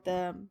be like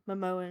the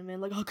Momoan man,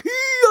 like, Aki.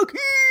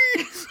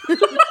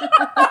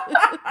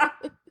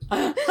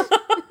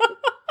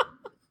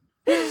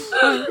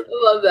 I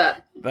love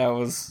that. That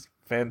was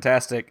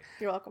fantastic.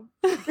 You're welcome.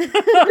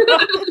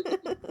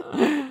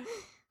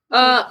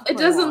 It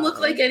doesn't look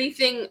like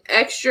anything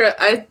extra.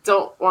 I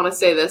don't want to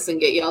say this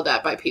and get yelled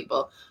at by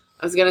people.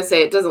 I was gonna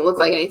say it doesn't look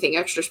like anything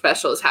extra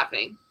special is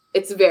happening.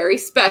 It's very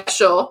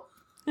special.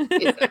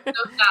 It's no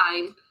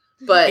time,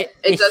 but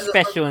it doesn't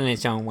special look, in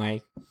its own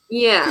way.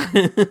 yeah.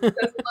 It doesn't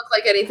look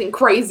like anything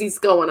crazy's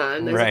going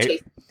on. There's Right. a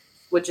chase,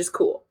 which is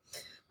cool.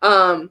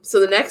 So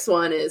the next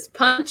one is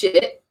Punch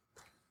It.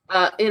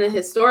 In a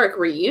historic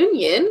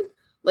reunion,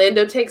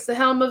 Lando takes the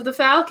helm of the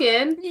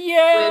Falcon.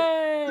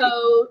 Yay!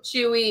 So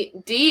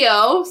Chewie,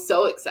 Dio,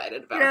 so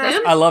excited about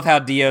him. I love how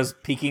Dio's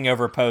peeking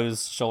over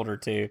Poe's shoulder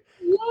too.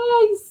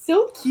 Yeah, he's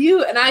so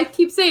cute. And I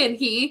keep saying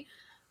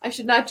I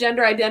should not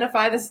gender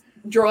identify this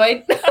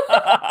droid.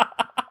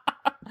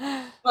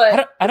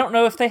 But I don't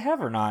know if they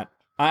have or not.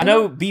 I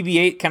know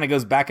BB-8 kind of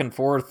goes back and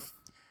forth.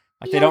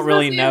 Like they yeah, don't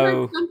really especially I've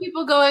know. heard some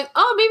people going,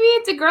 oh, maybe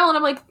it's a girl. And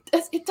I'm like,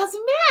 it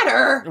doesn't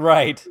matter.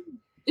 Right.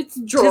 It's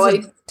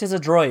droid. Tis a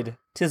droid.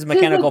 Tis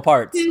mechanical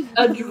parts. It's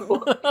a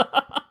droid.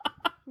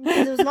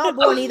 Because it was not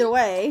born either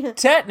way.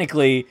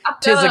 Technically,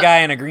 tis a guy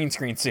in a green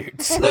screen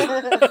suit.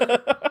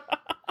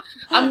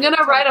 I'm going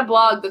to write a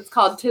blog that's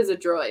called Tis a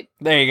Droid.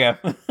 There you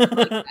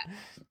go.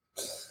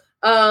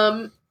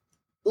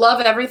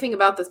 Love everything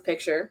about this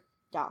picture.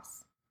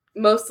 Yes.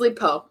 Mostly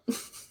Poe.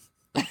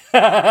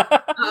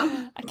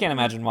 I can't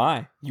imagine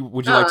why.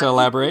 Would you like to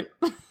elaborate?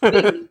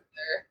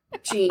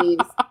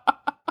 Jeez.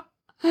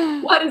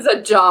 What is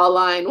a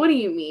jawline? What do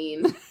you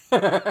mean?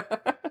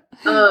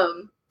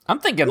 I'm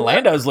thinking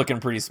Lando's looking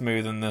pretty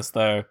smooth in this,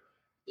 though.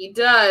 He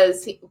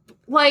does.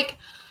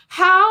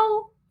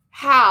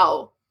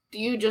 How do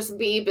you just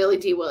be Billy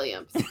D.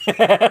 Williams? So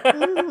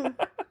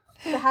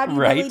how do you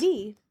Right. Billy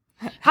D?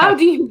 How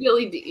do you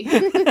Billy D?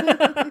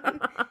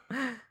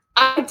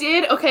 I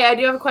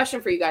do have a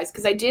question for you guys,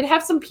 because I did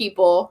have some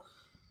people,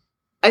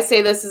 I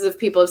say this as if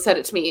people have said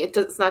it to me,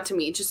 it's not to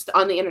me, just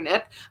on the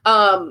internet,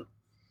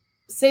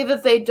 say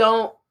that they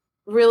don't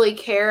really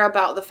care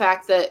about the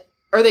fact that,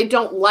 or they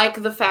don't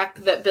like the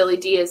fact that Billy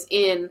D is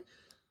in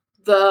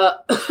the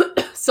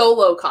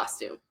Solo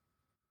costume.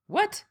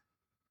 What?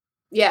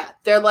 Yeah,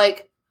 they're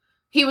like,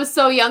 he was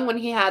so young when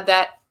he had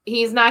that.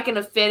 He's not going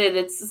to fit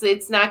it.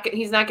 He's not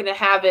going to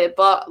have it.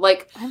 But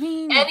like, I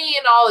mean, any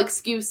and all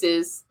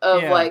excuses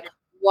of like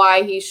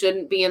why he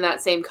shouldn't be in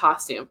that same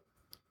costume.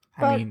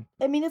 I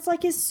mean, it's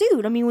like his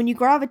suit. I mean, when you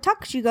grab a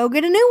tux, you go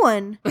get a new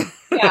one.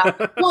 Yeah.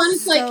 Well,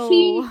 it's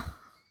like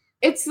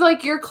it's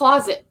like your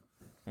closet.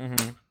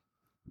 Mm-hmm.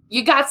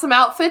 You got some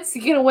outfits,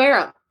 you're gonna wear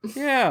them.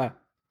 Yeah.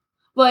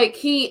 Like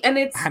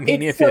it's. I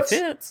mean, it's if so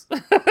it fits.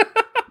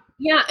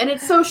 Yeah, and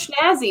it's so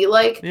snazzy.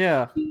 Like,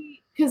 yeah.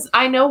 Because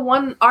I know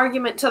one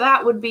argument to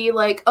that would be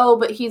like, oh,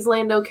 but he's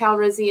Lando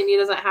Calrissian, he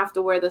doesn't have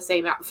to wear the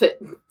same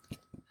outfit.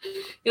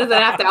 He doesn't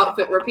have to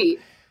outfit repeat,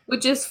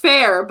 which is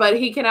fair, but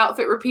he can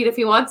outfit repeat if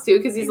he wants to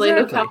because he's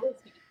Lando Calrissian.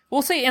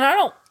 Well, see, and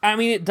I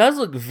mean, it does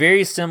look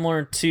very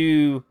similar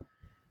to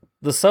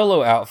the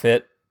Solo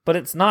outfit, but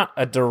it's not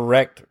a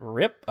direct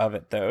rip of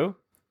it, though.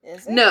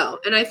 Is it? No,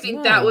 and I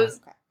think that was,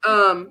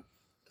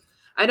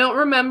 I don't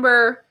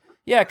remember.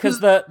 Yeah, because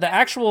the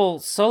actual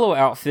Solo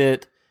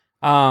outfit,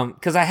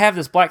 because I have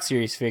this Black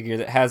Series figure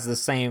that has the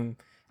same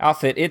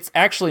outfit. It's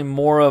actually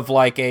more of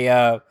like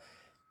a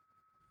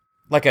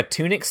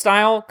tunic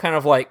style, kind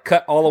of like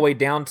cut all the way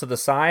down to the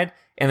side,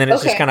 and then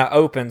it's just kind of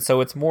open,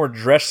 so it's more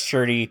dress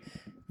shirty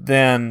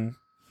than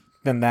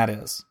that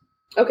is.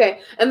 Okay,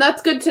 and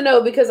that's good to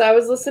know because I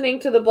was listening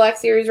to the Black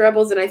Series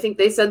Rebels, and I think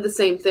they said the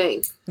same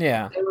thing.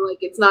 Yeah, they were like,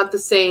 it's not the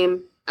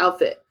same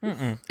outfit.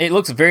 Mm-mm. It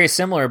looks very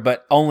similar,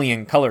 but only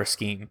in color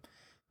scheme.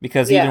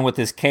 Because even with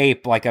his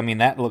cape, like, I mean,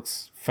 that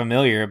looks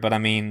familiar, but I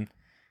mean,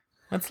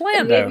 that's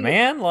Lando,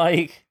 man.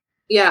 Like,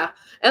 yeah.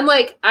 And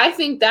like, I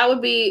think that would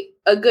be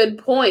a good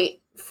point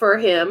for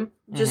him,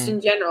 just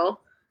in general.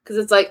 Because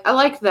it's like, I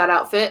liked that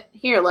outfit.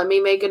 Here, let me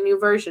make a new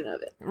version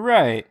of it.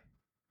 Right.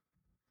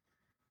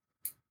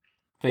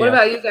 But what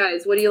about you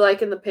guys? What do you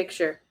like in the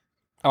picture?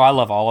 Oh, I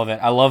love all of it.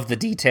 I love the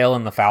detail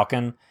in the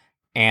Falcon,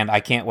 and I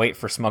can't wait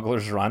for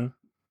Smuggler's Run.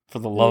 For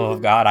the love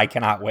of God, I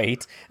cannot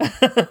wait.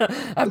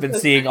 I've been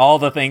seeing all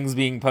the things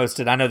being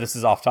posted. I know this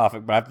is off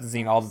topic, but I've been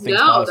seeing all the things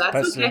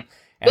posted. Okay.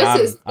 And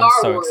This is I'm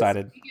Star so Wars.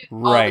 excited. You get all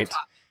the Right.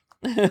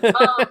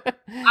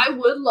 I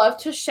would love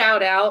to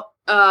shout out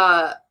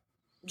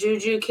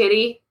Juju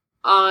Kitty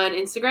on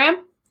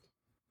Instagram.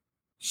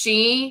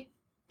 She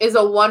is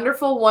a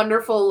wonderful,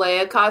 wonderful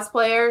Leia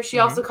cosplayer. She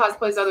also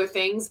cosplays other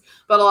things,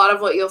 but a lot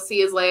of what you'll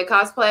see is Leia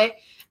cosplay.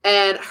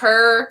 And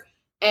her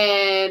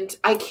and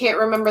I can't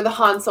remember the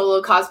Han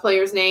Solo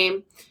cosplayer's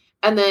name.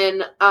 And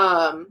then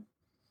I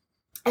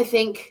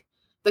think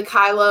the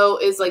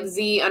Kylo is like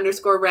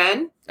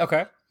Z_Ren.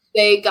 Okay.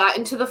 They got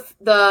into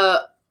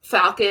the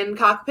Falcon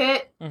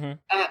cockpit Mhm.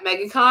 at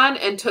MegaCon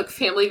and took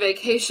family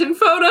vacation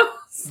photos.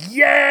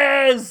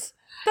 Yes!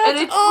 That's and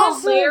it's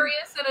awesome!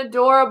 hilarious and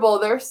adorable.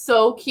 They're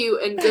so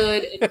cute and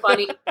good and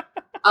funny.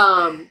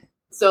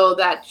 So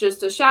that's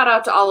just a shout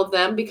out to all of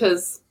them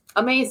because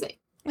amazing.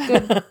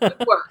 Good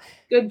work.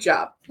 Good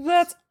job.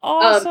 That's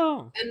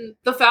awesome. And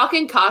the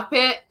Falcon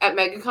cockpit at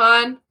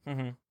MegaCon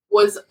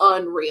was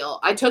unreal.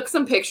 I took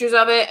some pictures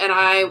of it and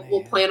I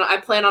plan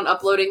on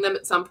uploading them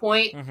at some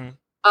point.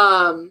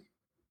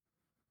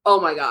 Oh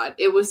my god,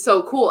 it was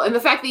so cool. And the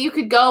fact that you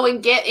could go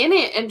and get in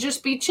it and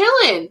just be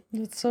chilling.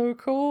 It's so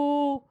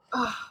cool.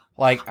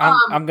 Like,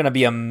 I'm going to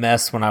be a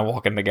mess when I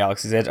walk into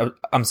Galaxy's Edge.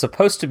 I'm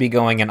supposed to be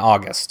going in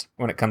August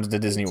when it comes to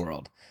Disney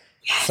World.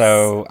 Yes.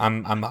 So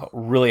I'm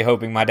really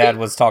hoping. My dad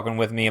was talking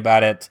with me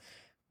about it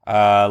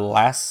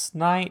last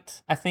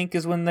night, I think,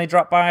 is when they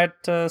dropped by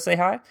to say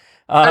hi.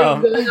 Are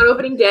you going on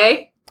opening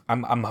day?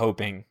 I'm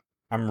hoping.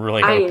 I'm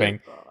really hoping.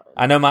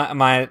 I know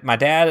my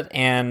dad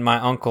and my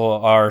uncle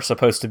are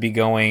supposed to be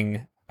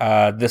going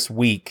this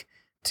week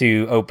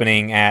to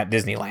opening at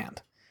Disneyland.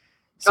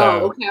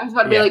 So, okay. I was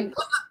about to be like...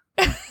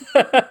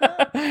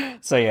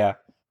 So yeah,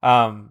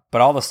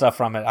 but all the stuff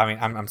from it. I mean,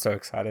 I'm so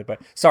excited.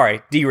 But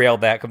sorry,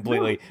 derailed that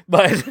completely. No.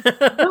 But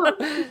No,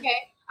 it's okay.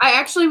 I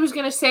actually was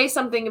going to say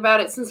something about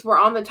it since we're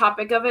on the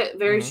topic of it,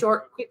 very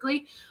short,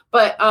 quickly.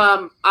 But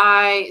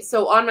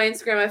so on my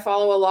Instagram, I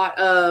follow a lot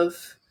of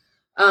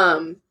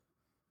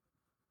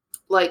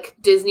like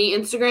Disney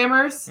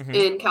Instagrammers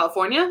in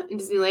California, in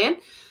Disneyland.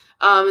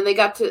 And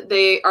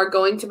they are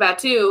going to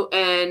Batu,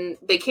 and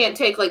they can't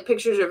take like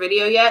pictures or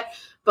video yet,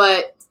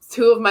 but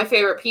two of my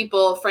favorite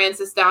people,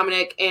 Francis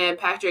Dominic and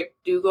Patrick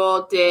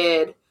Dougal,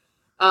 did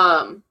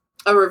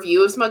a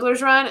review of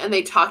Smuggler's Run, and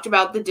they talked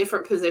about the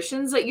different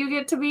positions that you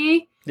get to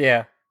be.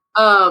 Yeah.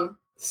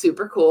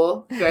 Super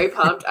cool. Very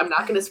pumped. I'm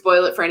not going to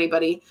spoil it for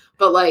anybody,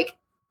 but like,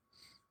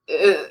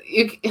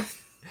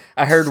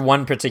 I heard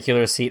one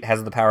particular seat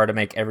has the power to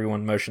make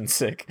everyone motion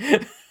sick. You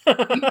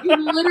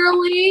can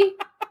literally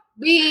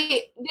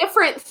be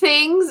different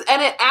things,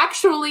 and it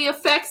actually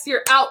affects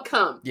your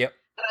outcome. Yep.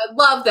 And I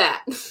love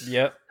that.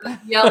 Yep. I'm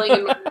yelling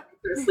in my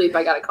sleep.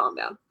 I gotta calm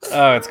down.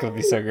 Oh, it's gonna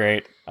be so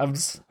great. I'm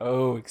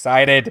so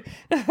excited.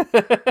 It'll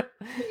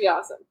be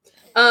awesome.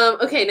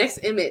 Okay, next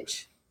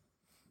image.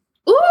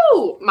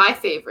 Ooh, my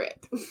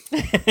favorite.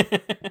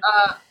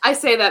 I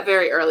say that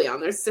very early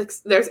on. There's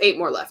 8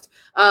 more left.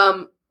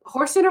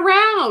 Horsing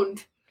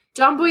Around.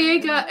 John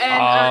Boyega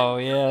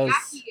and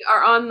Jackie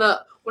are on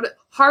the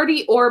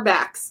Hardy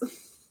Orbacks.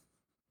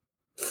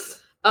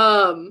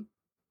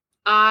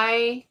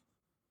 I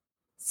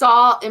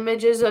saw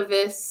images of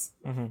this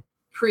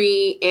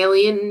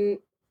pre-alienizing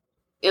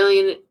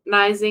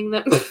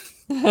them.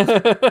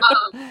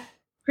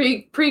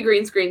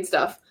 Pre-green screen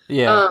stuff.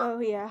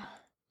 Yeah.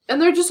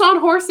 And they're just on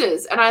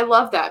horses, and I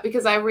love that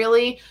because I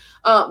really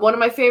one of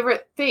my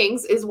favorite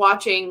things is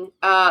watching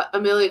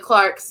Emilia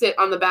Clarke sit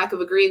on the back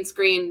of a green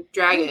screen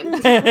dragon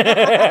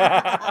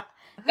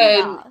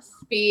and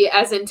be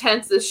as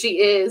intense as she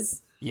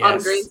is on a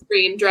green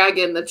screen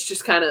dragon that's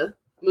just kind of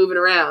moving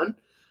around.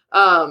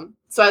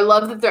 So I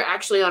love that they're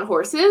actually on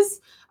horses.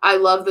 I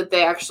love that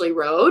they actually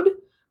rode.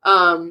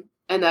 And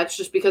that's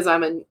just because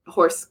I'm a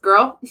horse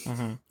girl.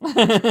 So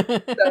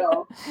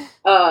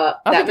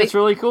I think it's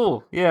really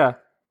cool. Yeah.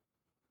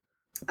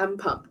 I'm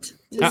pumped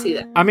to see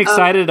that. I'm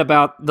excited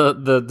about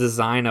the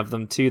design of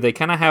them too. They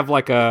kind of have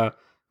like a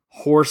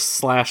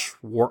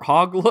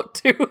horse/warthog look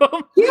to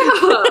them.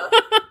 Yeah.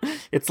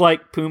 It's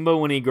like Pumbaa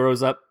when he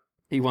grows up,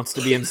 he wants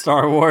to be in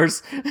Star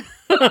Wars.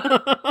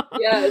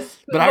 Yes.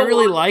 But I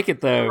really like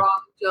it though.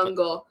 Wrong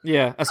jungle.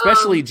 Yeah,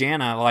 especially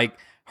Janna, like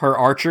her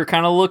archer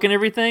kind of look and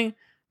everything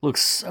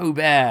looks so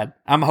bad.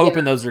 I'm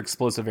hoping those are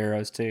explosive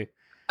arrows too.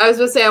 I was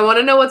going to say, I want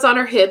to know what's on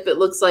her hip. It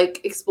looks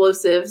like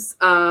explosives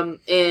and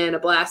a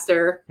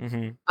blaster.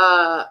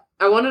 I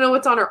want to know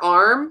what's on her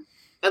arm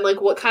and like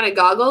what kind of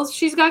goggles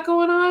she's got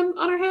going on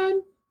her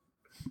head.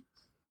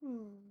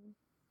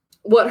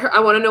 I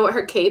want to know what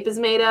her cape is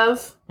made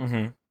of.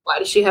 Why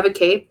does she have a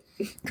cape?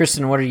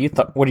 Kristen, what are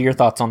your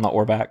thoughts on the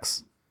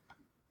Orbacks?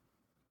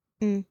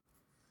 I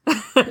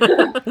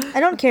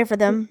don't care for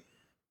them.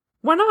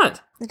 Why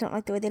not? I don't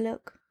like the way they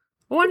look.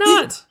 Why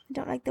not? I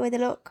don't like the way they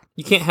look.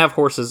 You can't have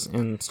horses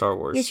in Star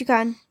Wars. Yes, you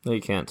can. No,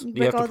 you can't.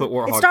 You have to put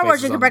warthog faces on them. It's Star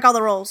Wars, you can break all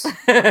the rules.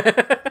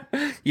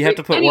 You have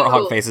to put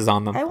warthog faces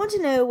on them. I want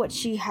to know what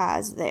she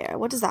has there.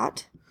 What is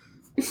that?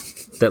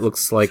 that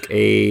looks like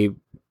a...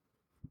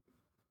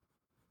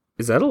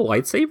 Is that a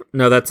lightsaber?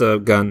 No, that's a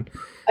gun.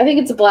 I think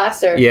it's a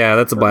blaster. Yeah,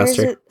 that's a Where's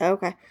blaster. it? Oh,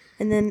 okay.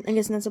 And then I'm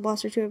guessing that's a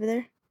blaster too over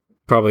there.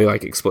 Probably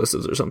like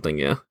explosives or something,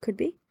 yeah. Could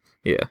be.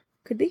 Yeah.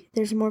 Could be.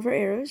 There's more of her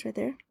arrows right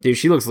there. Dude,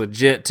 she looks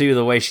legit too,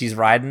 the way she's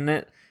riding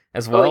it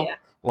as well. yeah.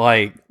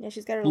 Like, Yeah,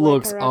 she's got her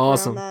looks wrapped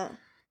awesome. around that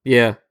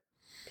yeah.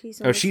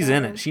 piece on Oh, the she's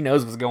in side. it. She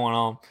knows what's going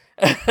on.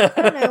 I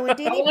don't know. When I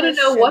Danny want to first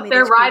know showed what me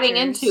they're these riding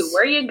creatures, into.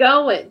 Where are you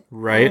going?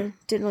 Right? I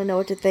didn't really know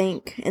what to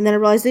think. And then I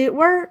realized they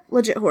were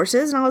legit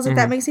horses, and I was like,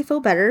 that makes me feel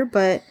better,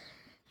 but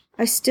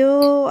I don't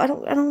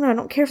know. I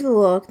don't care for the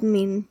look. I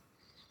mean,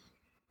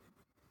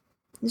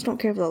 I just don't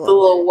care for the The look.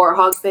 little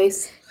warhog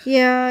face.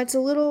 Yeah, it's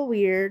a little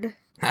weird.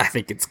 I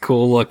think it's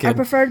cool looking. I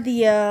preferred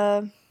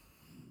the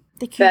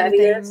cuter Fat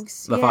ears?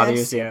 things. The fat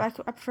ears, yeah.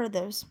 I prefer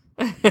those.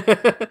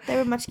 They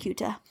were much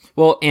cuter.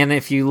 Well, and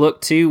if you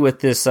look too with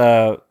this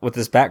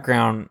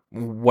background,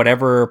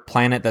 whatever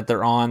planet that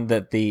they're on,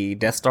 that the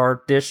Death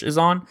Star dish is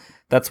on,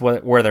 that's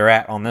where they're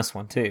at on this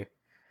one too.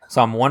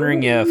 So I'm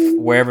wondering if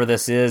wherever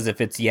this is,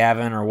 if it's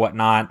Yavin or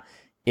whatnot,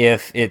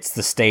 if it's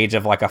the stage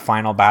of like a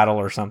final battle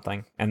or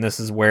something, and this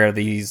is where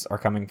these are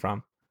coming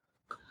from.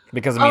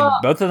 Because I mean,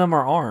 both of them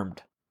are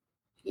armed.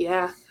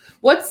 Yeah.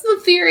 What's the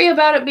theory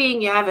about it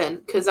being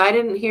Yavin? Because I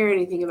didn't hear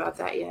anything about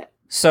that yet.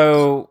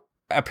 So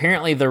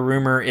apparently the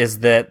rumor is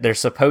that we're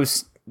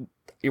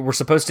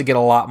supposed to get a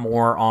lot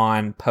more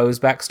on Poe's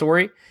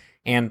backstory,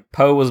 and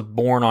Poe was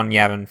born on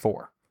Yavin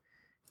 4.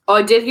 Oh,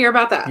 I did hear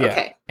about that. Yeah.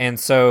 Okay. And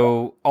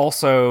so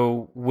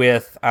also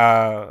with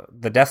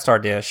the Death Star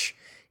dish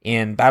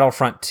in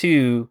Battlefront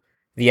 2,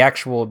 the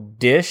actual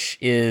dish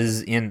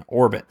is in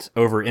orbit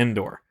over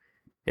Endor.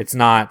 It's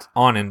not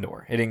on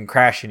Endor. It didn't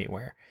crash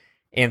anywhere.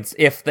 And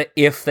if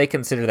they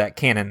consider that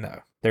canon, though,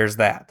 there's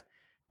that.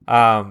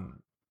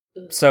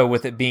 So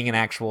with it being an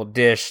actual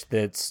dish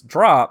that's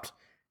dropped,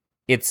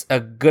 it's a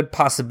good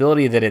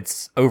possibility that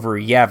it's over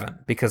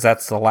Yavin, because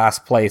that's the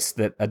last place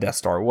that a Death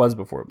Star was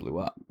before it blew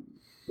up.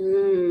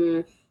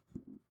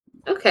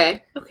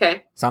 Okay.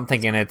 So I'm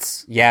thinking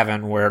it's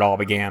Yavin where it all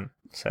began.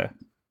 So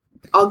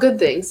All good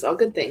things. All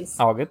good things.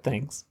 all good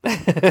things.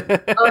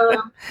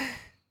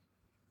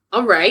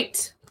 All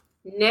right.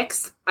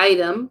 Next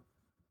item.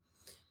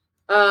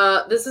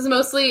 This is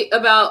mostly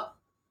about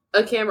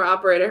a camera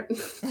operator.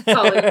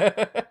 Colin.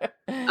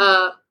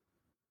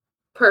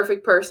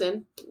 Perfect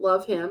person.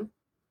 Love him.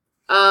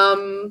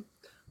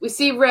 We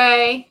see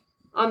Rey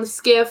on the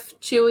skiff,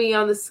 Chewie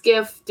on the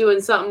skiff,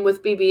 doing something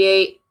with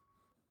BB-8.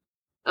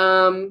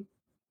 I'm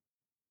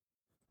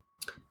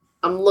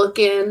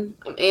looking.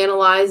 I'm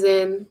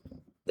analyzing.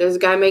 There's a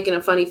guy making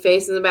a funny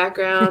face in the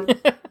background.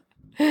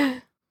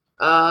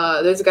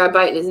 There's a guy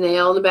biting his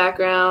nail in the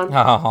background.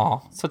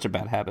 Oh, such a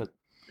bad habit.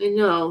 I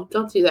know.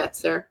 Don't do that,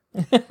 sir.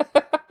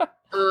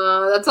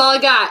 That's all I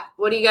got.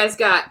 What do you guys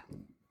got?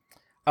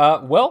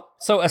 Well,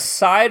 so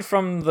aside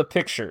from the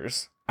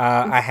pictures,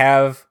 I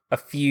have a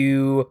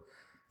few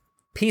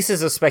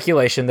pieces of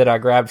speculation that I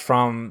grabbed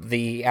from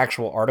the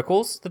actual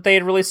articles that they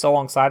had released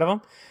alongside of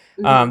them.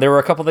 There were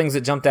a couple things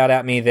that jumped out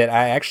at me that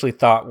I actually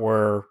thought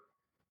were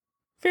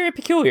very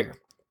peculiar.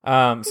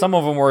 Some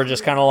of them were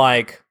just kind of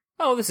like,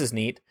 oh, this is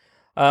neat.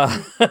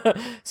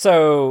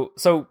 So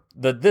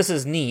the this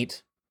is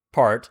neat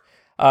part,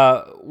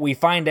 we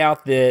find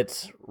out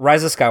that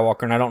Rise of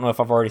Skywalker, and I don't know if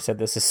I've already said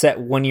this, is set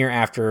 1 year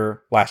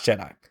after Last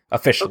Jedi,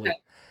 officially. Okay.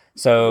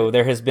 So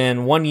there has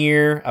been 1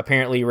 year.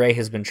 Apparently, Rey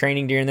has been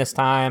training during this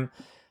time.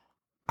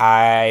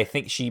 I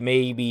think she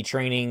may be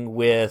training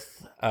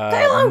with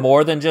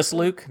more than just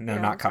Luke. No,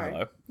 Yeah, not I'm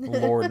sorry.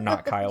 Kylo. Lord,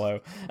 not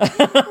Kylo.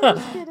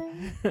 Just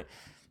kidding.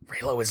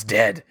 Reylo is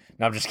dead.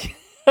 No, I'm just kidding.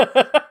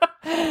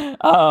 So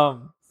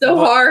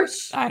but-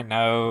 harsh. I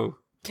know.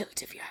 Kill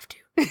it if you have to.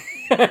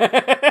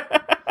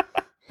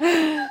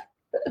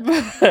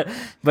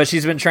 But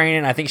she's been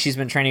training. I think she's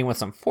been training with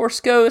some Force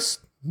ghosts,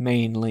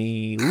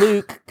 mainly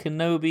Luke,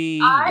 Kenobi,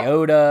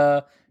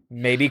 Yoda,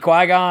 maybe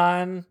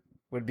Qui-Gon.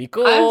 Would be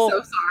cool. I'm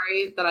so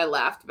sorry that I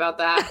laughed about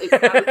that. It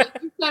sounded like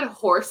you said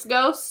horse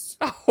ghost.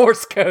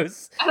 Horse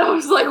ghosts. And I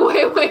was like,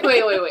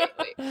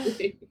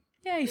 wait.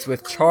 Yeah, he's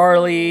with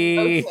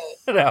Charlie. Okay.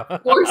 No.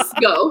 Horse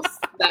ghost.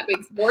 That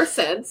makes more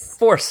sense.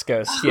 Force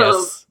ghosts,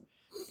 yes.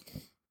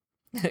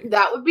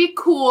 That would be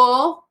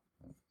cool.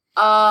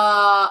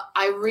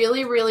 I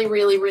really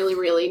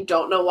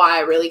don't know why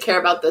I really care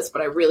about this,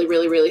 but I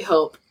really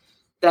hope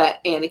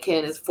that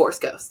Anakin is a Force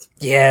ghost.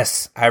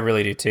 Yes, I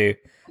really do too.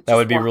 That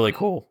would be really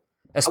cool.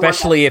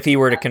 Especially if he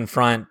were to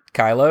confront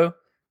Kylo.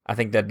 I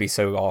think that'd be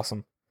so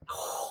awesome.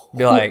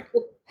 Be like,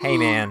 hey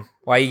man,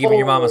 why are you giving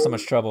your mama so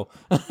much trouble?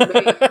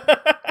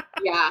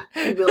 Yeah.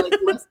 He'd be like,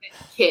 listen,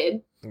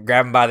 kid.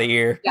 Grab him by the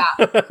ear. Yeah.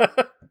 Stop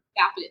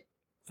it.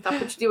 Stop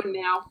what you're doing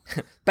now.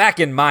 Back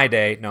in my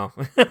day, no.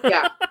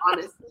 Yeah,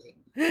 honestly.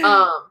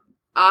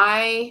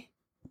 I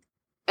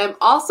am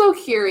also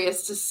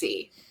curious to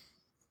see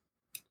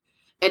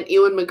an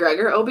Ewan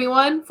McGregor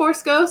Obi-Wan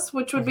Force Ghost,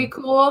 which would be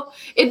cool.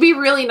 It'd be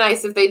really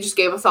nice if they just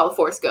gave us all a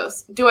Force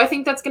Ghost. Do I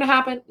think that's going to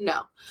happen?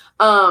 No.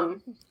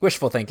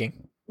 Wishful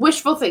thinking.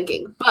 wishful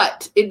thinking,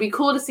 but it'd be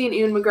cool to see an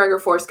Ewan McGregor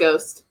Force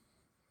Ghost.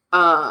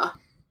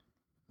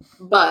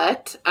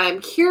 But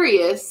I'm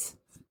curious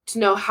to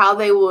know how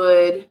they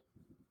would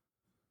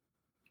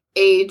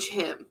age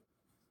him.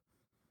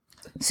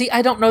 See,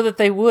 I don't know that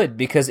they would,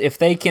 because if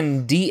they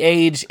can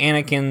de-age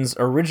Anakin's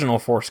original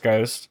Force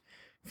Ghost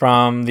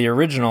from the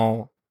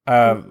original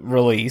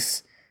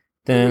release,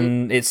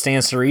 then it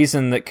stands to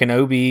reason that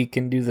Kenobi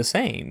can do the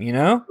same, you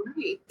know?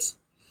 Right.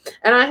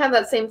 And I had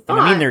that same thought.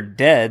 And I mean, they're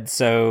dead,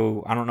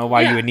 so I don't know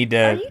why you would need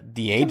to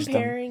de-age them.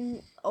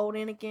 Comparing old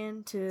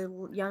Anakin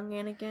to young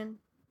Anakin?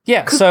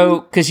 Yeah,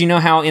 so, because you know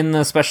how in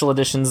the special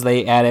editions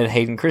they added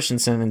Hayden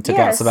Christensen and took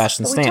out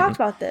Sebastian Stan. We talked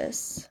about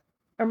this.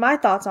 Or my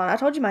thoughts on it. I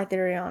told you my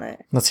theory on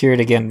it. Let's hear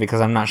it again,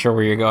 because I'm not sure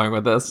where you're going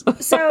with this.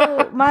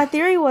 So, my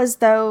theory was,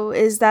 though,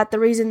 is that the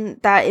reason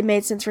that it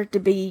made sense for it to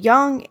be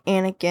young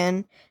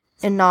Anakin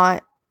and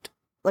not,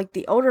 like,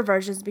 the older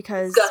versions,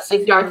 because...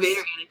 Disgusting Darth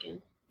Vader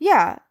Anakin.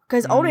 Yeah,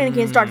 because old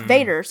Anakin's Darth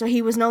Vader, so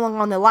he was no longer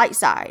on the light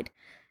side.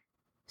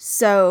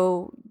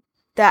 So,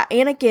 that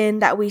Anakin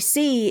that we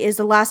see is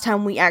the last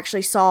time we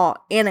actually saw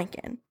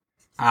Anakin.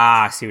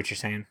 Ah, I see what you're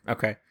saying.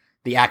 Okay.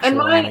 The actual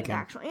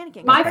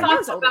Anakin. My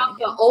thoughts about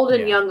the old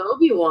and young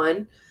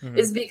Obi-Wan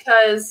is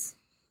because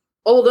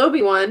old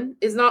Obi-Wan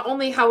is not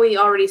only how we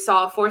already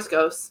saw Force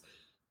Ghosts,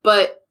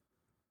 but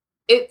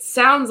it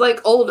sounds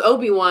like old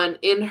Obi-Wan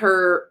in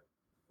her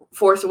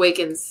Force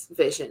Awakens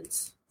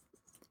visions.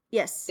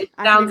 Yes, it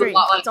sounds a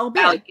lot like it's old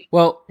Ben.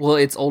 Well,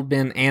 it's old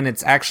Ben, and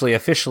it's actually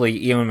officially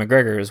Ewan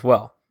McGregor as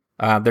well.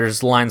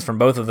 There's lines from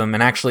both of them,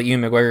 and actually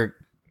Ewan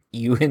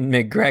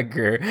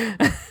McGregor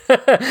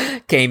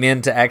came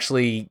in to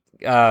actually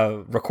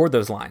record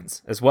those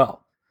lines as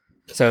well.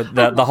 So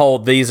the whole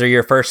 "these are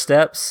your first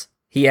steps,"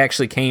 he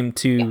actually came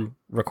to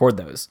record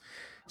those.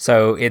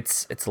 So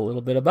it's a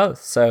little bit of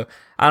both. So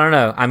I don't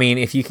know. I mean,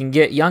 if you can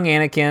get young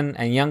Anakin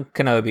and young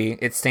Kenobi,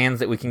 it stands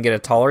that we can get a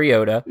taller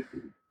Yoda.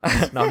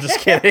 No, I'm just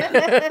kidding.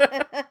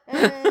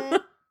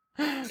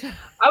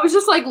 I was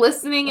just like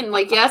listening and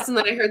like yes, and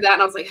then I heard that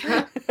and I was like,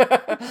 huh?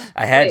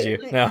 I had you.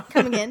 No,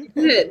 coming in.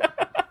 Good.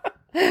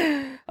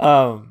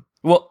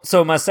 Well,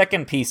 so my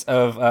second piece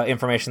of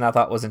information that I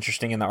thought was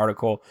interesting in the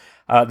article,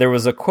 there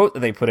was a quote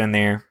that they put in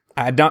there.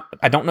 I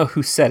don't know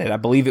who said it. I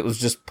believe it was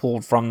just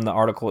pulled from the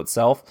article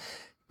itself,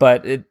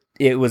 but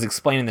it was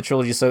explaining the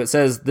trilogy. So it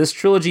says this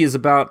trilogy is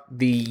about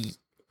this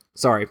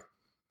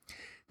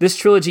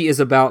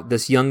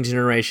young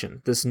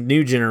generation, this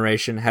new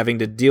generation having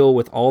to deal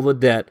with all the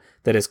debt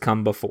that has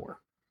come before.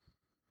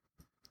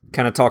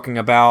 Kind of talking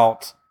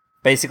about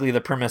basically the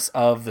premise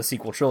of the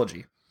sequel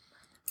trilogy.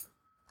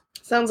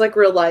 Sounds like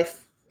real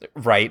life.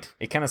 Right.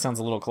 It kind of sounds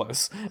a little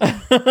close.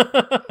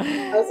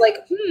 I was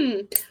like,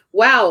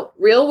 wow,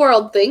 real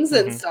world things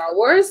in Star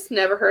Wars?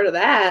 Never heard of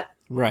that.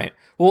 Right.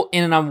 Well,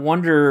 and I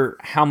wonder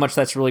how much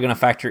that's really going to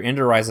factor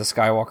into Rise of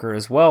Skywalker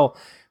as well,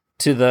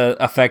 to the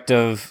effect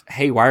of,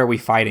 hey, why are we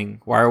fighting?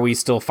 Why are we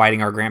still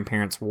fighting our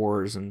grandparents'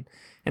 wars and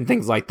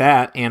things like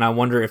that? And I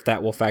wonder if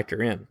that will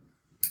factor in.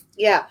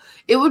 Yeah.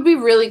 It would be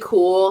really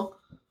cool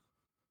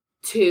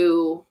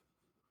to...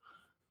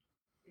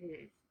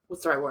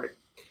 What's the right word?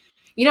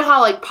 You know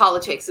how, like,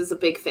 politics is a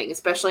big thing,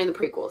 especially in the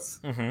prequels,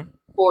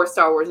 or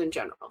Star Wars in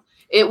general.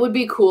 It would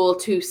be cool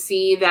to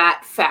see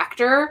that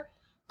factor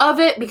of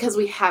it, because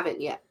we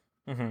haven't yet.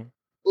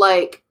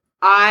 Like,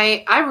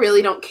 I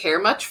really don't care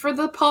much for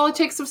the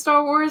politics of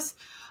Star Wars.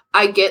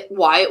 I get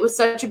why it was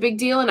such a big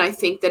deal, and I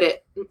think that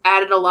it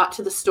added a lot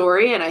to the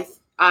story, and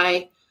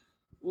I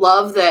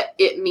love that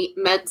it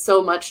meant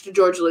so much to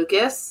George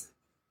Lucas,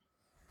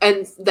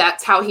 and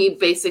that's how he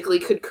basically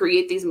could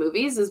create these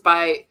movies, is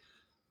by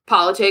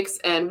politics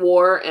and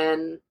war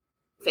and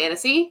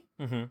fantasy.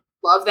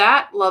 Love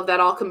that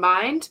all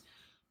combined.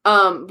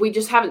 We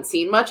just haven't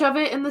seen much of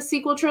it in the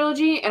sequel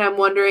trilogy, and I'm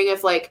wondering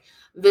if like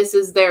this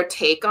is their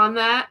take on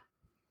that.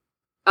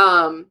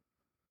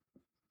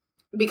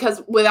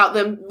 Because without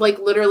them like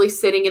literally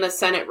sitting in a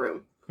Senate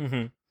room,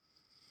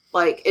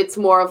 like it's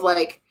more of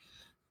like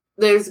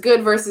there's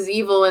good versus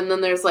evil, and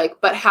then there's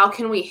like, but how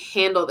can we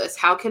handle this?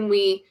 How can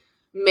we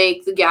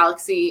make the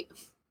galaxy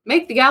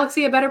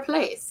a better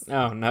place?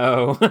 Oh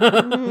no.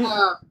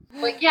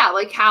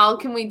 Like how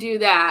can we do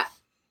that,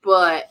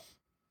 but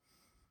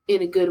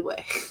in a good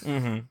way?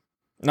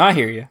 No, I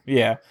hear you.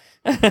 Yeah.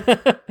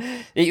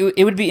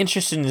 It would be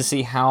interesting to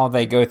see how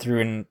they go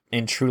through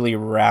and truly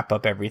wrap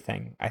up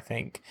everything, I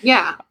think.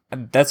 Yeah.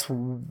 That's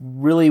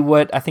really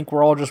what I think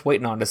we're all just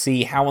waiting on, to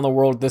see how in the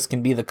world this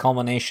can be the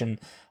culmination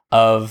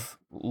of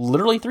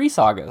literally 3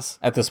 sagas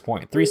at this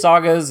point. 3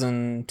 sagas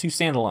and 2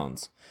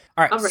 standalones.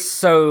 All right.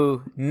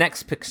 So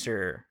next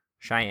picture,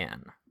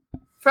 Cheyenne.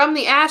 From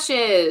the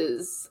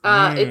Ashes.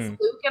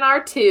 It's Luke and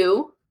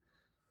R2.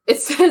 It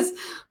says,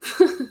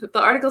 the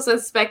article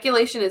says,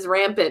 speculation is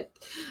rampant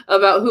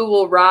about who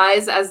will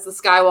rise as the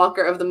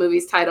Skywalker of the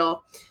movie's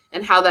title,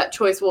 and how that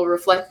choice will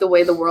reflect the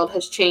way the world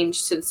has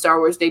changed since Star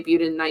Wars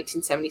debuted in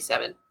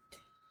 1977.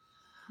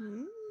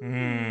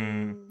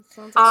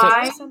 Sounds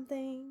like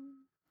something.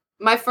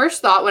 My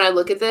first thought when I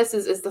look at this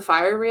is the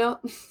fire real?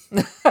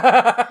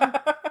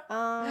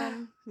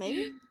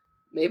 Maybe.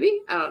 Maybe?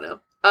 I don't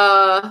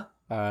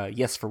know.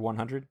 Yes for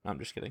 100. I'm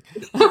just kidding.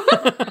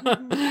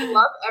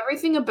 Love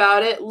everything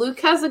about it. Luke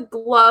has a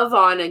glove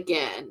on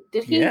again.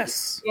 Did he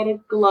Yes. get a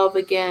glove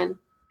again?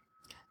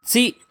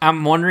 See,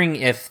 I'm wondering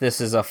if this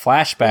is a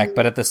flashback,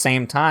 but at the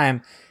same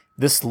time,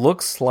 this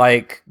looks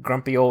like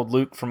grumpy old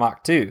Luke from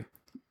Mach 2.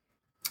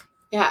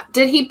 Yeah.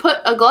 Did he put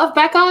a glove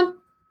back on?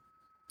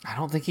 I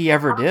don't think he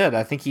ever did.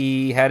 I think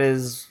he had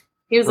his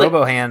He was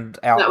robo like, hand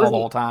out that all was the me.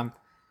 whole time.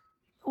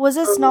 Was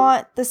this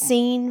not the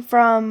scene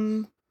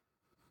from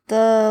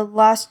the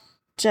Last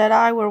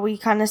Jedi where we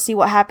kind of see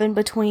what happened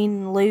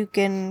between Luke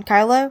and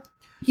Kylo?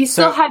 he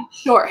still So- had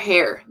short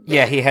hair.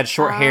 Yeah, he had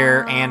short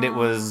hair and it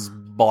was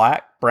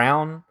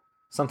brown,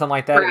 something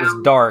like that. It was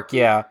Brown. dark,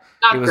 yeah.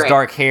 Not It was gray.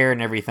 dark hair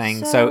and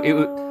everything. So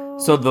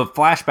the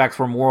flashbacks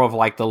were more of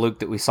like the Luke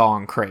that we saw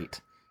on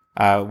Crate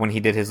when he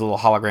did his little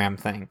hologram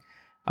thing.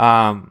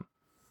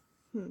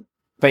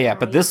 But yeah,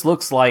 but this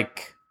looks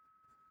like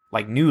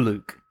new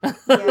Luke.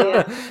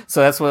 Yeah.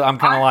 So that's what I'm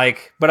kind of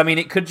like. But I mean,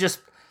 it could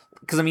just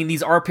because I mean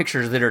these are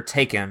pictures that are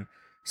taken,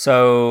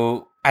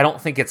 so I don't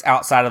think it's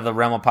outside of the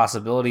realm of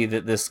possibility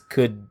that this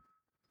could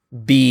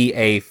be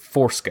a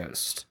Force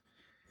ghost.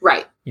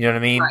 Right. You know what I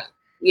mean? Right.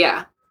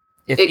 Yeah.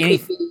 If It any,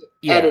 could be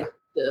yeah. edited.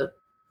 To,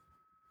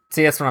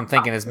 See, that's what I'm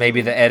thinking. Is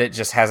maybe the edit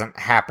just hasn't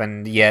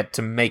happened yet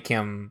to make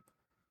him.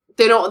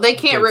 they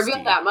can't Ghosty.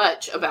 reveal that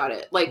much about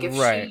it. Like if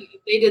Right.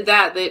 if they did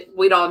that,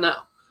 we'd all know.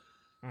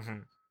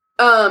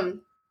 Mm-hmm.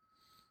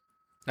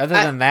 Other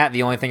than that,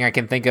 the only thing I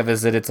can think of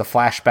is that it's a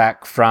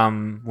flashback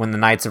from when the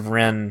Knights of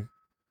Ren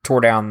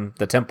tore down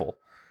the temple.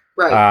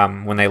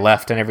 Right. When they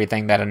left and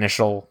everything that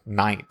initial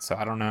night. So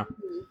I don't know.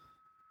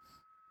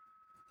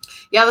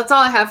 Yeah, that's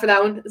all I have for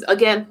that one.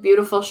 Again,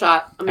 beautiful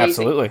shot. Amazing.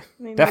 Absolutely.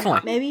 Maybe,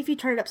 Definitely. Maybe if you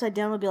turn it upside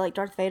down, it'll be like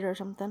Darth Vader or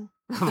something.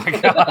 Oh my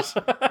gosh.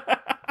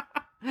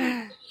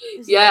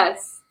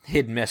 Yes.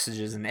 Hidden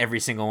messages in every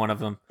single one of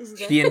them. Is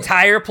it The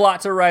entire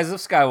plot to Rise of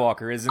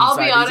Skywalker is inside I'll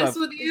be these honest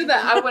with you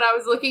that when I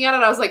was looking at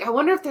it, I was like, I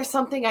wonder if there's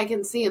something I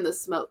can see in the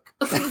smoke.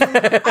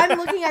 I'm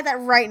looking at that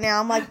right now.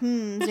 I'm like,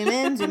 zoom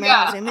in, zoom Yeah.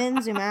 out, zoom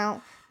in, zoom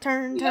out.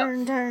 Turn,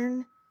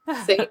 turn.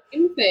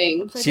 Same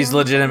thing. She's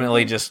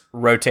legitimately just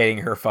rotating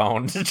her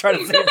phone to try to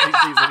see if she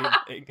sees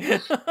anything. You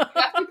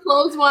have to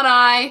close one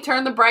eye,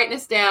 turn the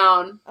brightness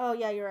down, Oh,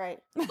 yeah, you're right.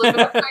 flip it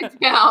upside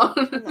down.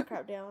 Turn that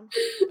crap down.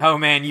 Oh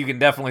man, you can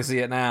definitely see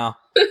it now.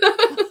 Oh,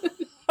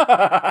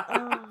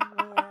 man.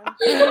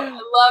 I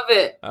love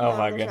it. Oh No,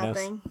 my there's goodness.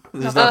 Nothing.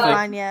 There's Nothing nothing?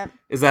 fine yet.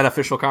 Is that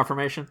official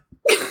confirmation?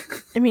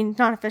 I mean,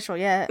 not official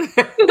yet,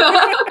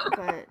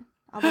 but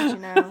I'll let you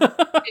know.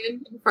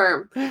 Can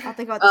confirm. I'll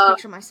think about this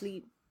picture in my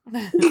sleep.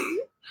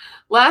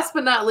 Last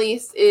but not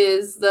least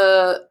is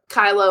the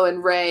Kylo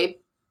and Rey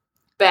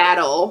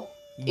battle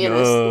in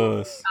a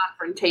Yes.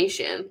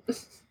 confrontation.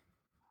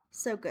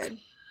 So good.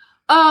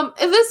 And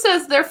this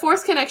says their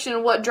force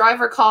connection, what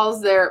Driver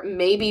calls their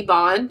maybe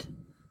bond,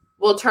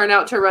 will turn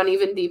out to run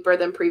even deeper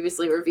than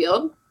previously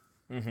revealed.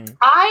 Mm-hmm.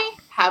 I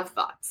have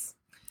thoughts.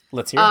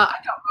 Let's hear. I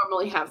don't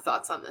normally have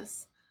thoughts on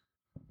this.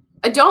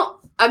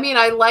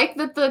 I like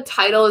that the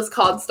title is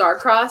called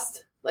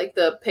Star-Crossed, like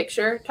the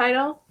picture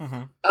title.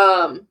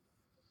 Mm-hmm.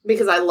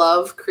 Because I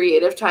love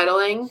creative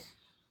titling.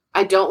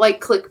 I don't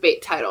like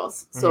clickbait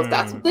titles. So if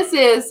that's what this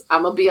is,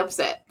 I'm going to be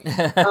upset.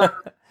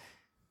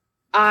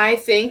 I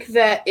think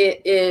that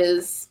it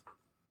is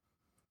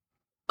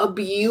a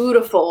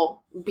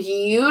beautiful,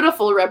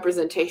 beautiful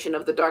representation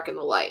of the dark and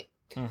the light.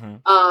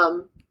 Mm-hmm.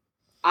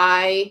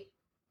 I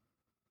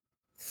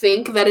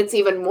think that it's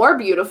even more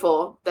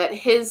beautiful that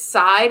his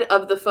side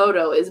of the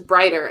photo is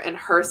brighter and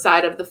her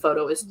side of the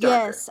photo is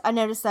darker. Yes, I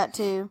noticed that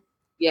too.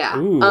 Yeah.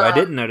 Ooh, I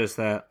didn't notice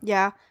that.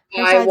 Yeah.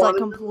 Her I side's like wanted-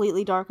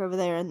 completely dark over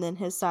there, and then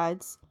his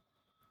side's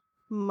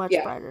much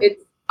Yeah. brighter.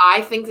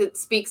 I think it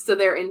speaks to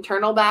their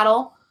internal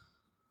battle.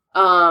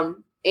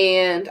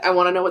 And I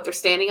want to know what they're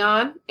standing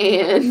on.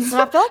 And And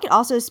I feel like it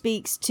also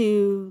speaks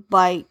to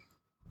like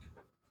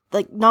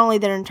not only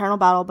their internal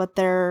battle, but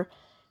their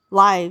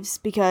lives,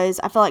 because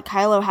I feel like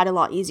Kylo had a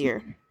lot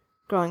easier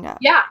growing up.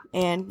 yeah.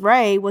 And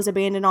Rey was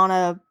abandoned on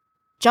a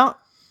junk.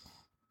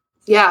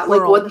 Yeah, like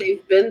World. what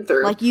they've been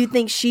through. Like, you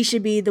think she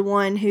should be the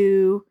one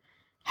who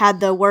had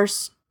the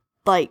worst,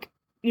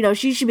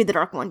 she should be the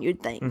dark one,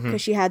 you'd think,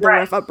 because she had the Right.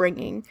 worst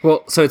upbringing.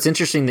 Well, so it's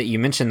interesting that you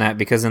mentioned that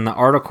because in the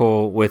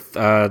article with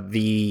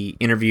the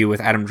interview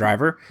with Adam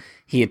Driver,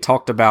 he had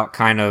talked about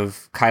kind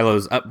of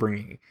Kylo's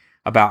upbringing,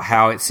 about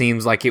how it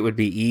seems like it would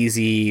be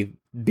easy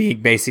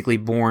being basically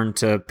born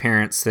to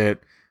parents that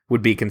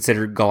would be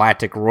considered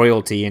galactic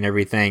royalty and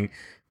everything,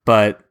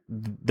 but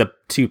the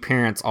two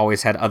parents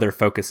always had other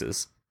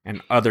focuses and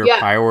other Yeah.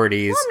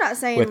 priorities Well, I'm not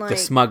saying, with like, the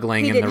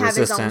smuggling he and the didn't have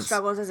his own resistance.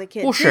 struggles as a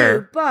kid, Well, too,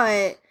 sure.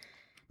 but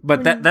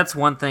But that's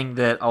one thing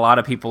that a lot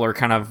of people are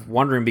kind of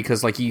wondering,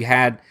 because like you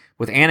had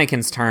with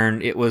Anakin's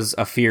turn, it was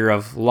a fear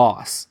of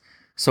loss.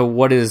 So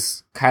what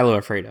is Kylo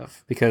afraid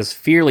of? Because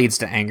fear leads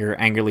to anger,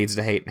 anger leads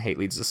to hate, and hate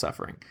leads to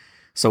suffering.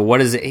 So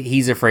what is it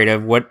he's afraid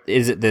of? What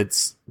is it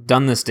that's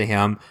done this to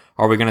him?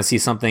 Are we going to see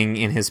something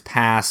in his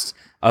past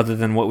other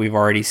than what we've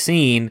already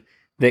seen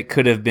that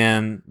could have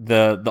been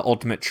the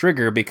ultimate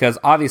trigger, because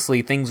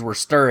obviously things were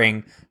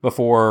stirring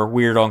before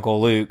Weird Uncle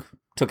Luke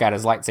took out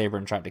his lightsaber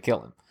and tried to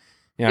kill him.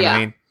 You know what I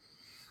mean?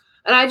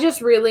 And I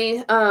just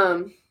really,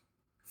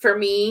 for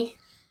me,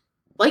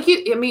 like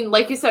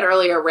you said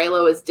earlier,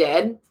 Reylo is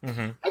dead.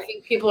 Mm-hmm. I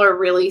think people are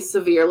really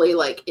severely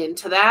like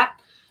into that.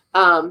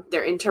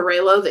 They're into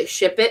Reylo. They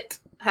ship it,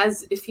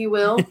 if you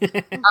will.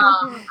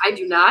 I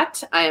do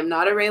not. I am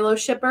not a Reylo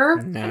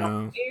shipper. No. I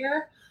don't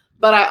care.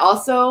 But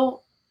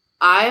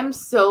I am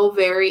so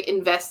very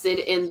invested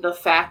in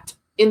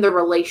the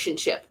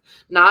relationship.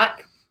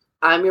 Not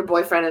I'm your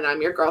boyfriend and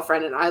I'm your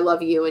girlfriend and I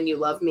love you and you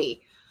love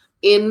me.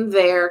 In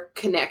their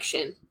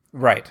connection.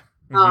 Right.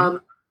 Mm-hmm.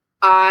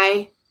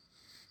 I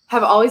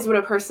have always been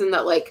a person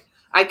that like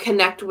I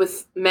connect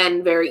with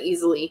men very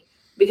easily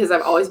because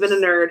I've always been a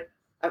nerd.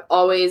 I've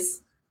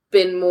always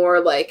been more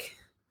like,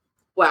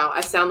 wow,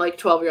 I sound like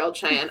 12-year-old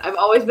Cheyenne. I've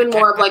always been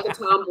more of like a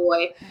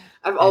tomboy.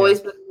 I've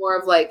always been more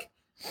of like,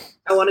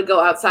 I want to go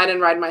outside and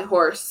ride my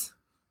horse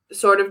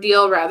sort of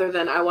deal rather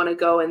than I want to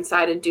go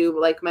inside and do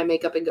like my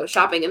makeup and go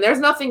shopping. And there's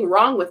nothing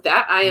wrong with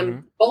that. I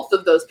am both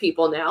of those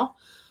people now,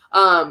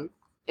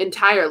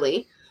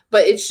 entirely.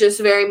 But it's just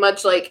very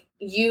much like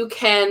you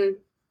can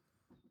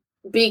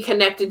be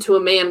connected to a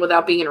man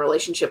without being in a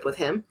relationship with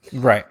him.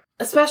 Right.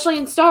 Especially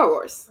in Star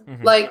Wars.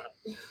 Mm-hmm. Like,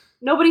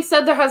 nobody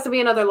said there has to be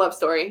another love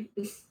story.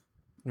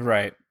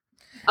 Right.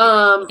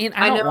 And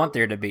I don't want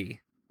there to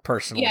be,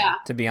 personally,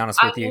 to be honest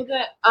with you. I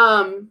know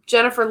that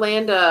Jennifer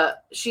Landa,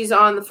 she's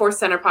on the Force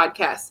Center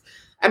podcast.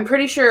 I'm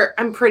pretty sure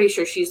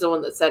she's the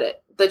one that said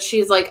it. That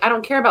she's like, I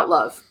don't care about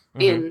love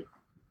in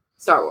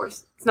Star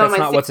Wars. It's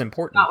not what's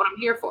important. Not what I'm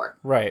here for.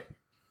 Right.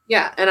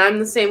 Yeah, and I'm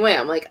the same way.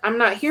 I'm like, I'm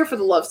not here for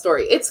the love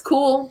story. It's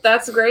cool.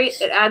 That's great.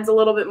 It adds a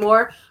little bit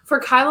more. For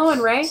Kylo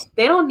and Rey,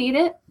 they don't need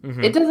it.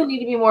 Mm-hmm. It doesn't need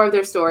to be more of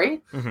their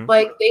story. Mm-hmm.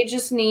 Like, they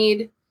just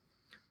need...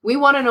 We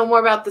want to know more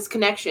about this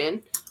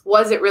connection.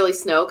 Was it really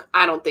Snoke?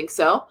 I don't think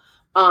so.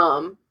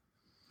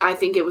 I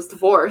think it was the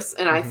Force,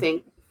 and I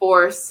think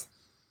Force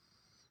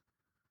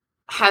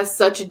has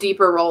such a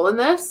deeper role in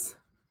this.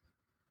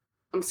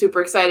 I'm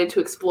super excited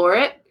to explore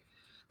it.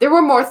 There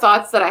were more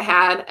thoughts that I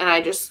had, and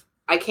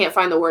I can't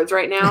find the words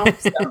right now,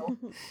 so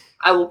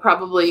I will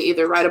probably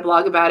either write a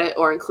blog about it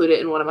or include it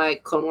in one of my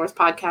Clone Wars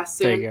podcasts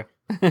soon.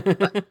 There you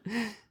go.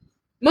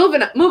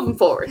 Moving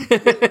forward.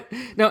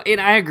 No,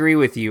 and I agree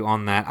with you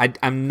on that.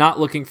 I'm not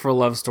looking for a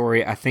love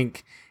story. I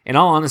think, in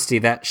all honesty,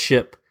 that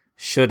ship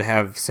should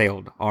have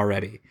sailed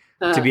already.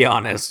 To be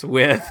honest,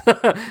 with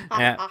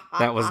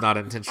that was not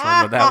intentional,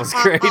 but that was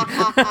great.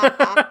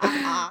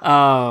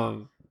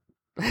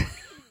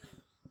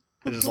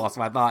 I just lost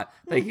my thought.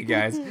 Thank you,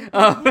 guys. Sorry,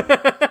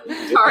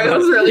 that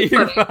was really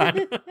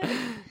funny.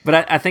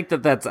 But I think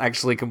that's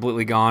actually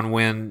completely gone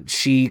when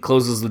she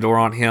closes the door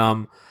on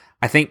him.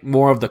 I think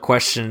more of the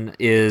question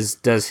is,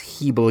 does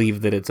he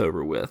believe that it's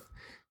over with?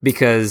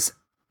 Because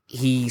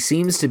he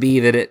seems to be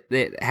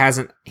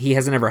that he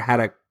hasn't ever had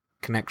a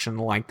connection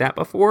like that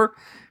before.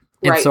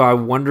 And so I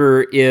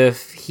wonder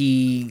if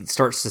he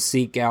starts to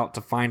seek out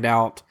to find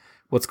out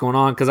what's going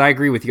on. Because I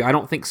agree with you. I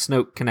don't think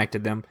Snoke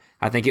connected them.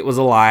 I think it was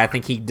a lie. I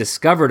think he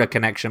discovered a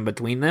connection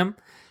between them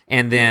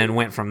and then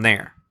went from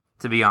there,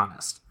 to be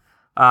honest.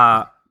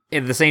 And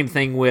the same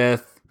thing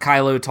with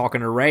Kylo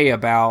talking to Rey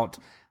about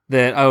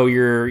that, oh,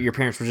 your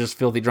parents were just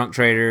filthy drunk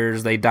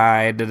traders, they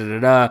died,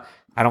 da-da-da-da.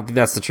 I don't think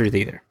that's the truth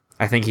either.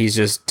 I think he's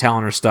just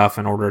telling her stuff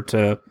in order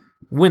to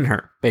win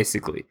her,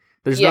 basically.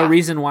 There's no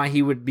reason why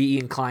he would be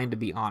inclined to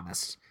be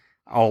honest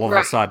all of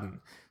a sudden.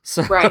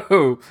 So,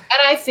 and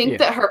I think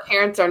that her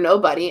parents are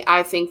nobody.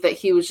 I think that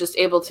he was just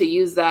able to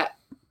use that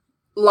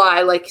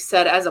lie, like you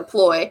said, as a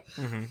ploy.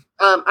 Mm-hmm.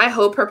 I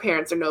hope her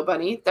parents are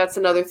nobody. That's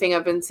another thing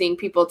I've been seeing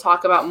people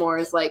talk about more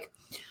is like,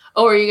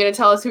 oh, are you going to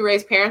tell us who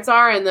Rey's parents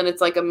are? And then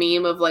it's like a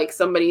meme of like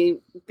somebody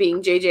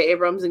being J.J.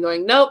 Abrams and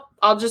going, nope,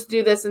 I'll just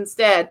do this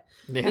instead.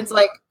 Yeah. It's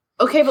like,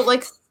 okay, but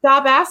like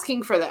stop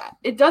asking for that.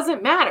 It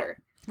doesn't matter.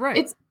 Right.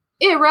 It's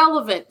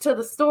irrelevant to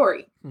the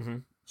story. Mm-hmm.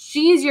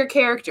 She's your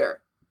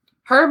character.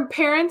 Her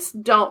parents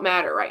don't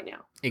matter right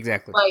now.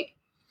 Exactly. Like,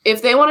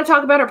 if they want to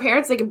talk about her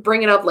parents, they can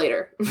bring it up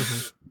later.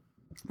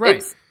 Mm-hmm.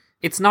 Right.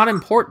 It's not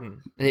important.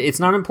 It's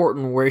not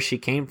important where she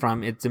came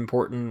from. It's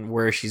important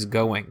where she's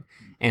going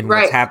and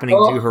what's happening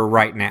to her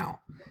right now.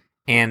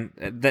 And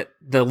that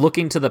the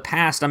looking to the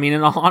past, I mean,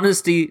 in all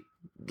honesty,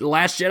 The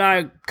Last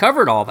Jedi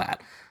covered all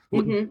that.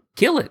 Mm-hmm.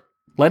 Kill it.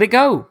 Let it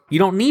go. You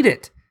don't need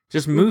it.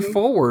 Just move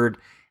forward.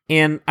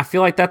 And I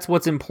feel like that's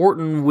what's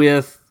important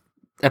with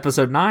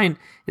Episode 9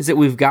 is that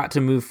we've got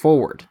to move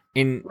forward.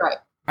 And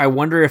I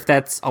wonder if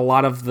that's a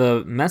lot of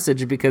the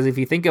message, because if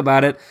you think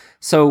about it,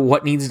 so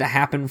what needs to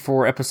happen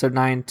for Episode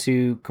 9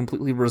 to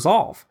completely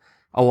resolve?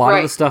 A lot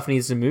of the stuff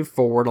needs to move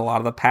forward. A lot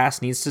of the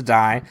past needs to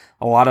die.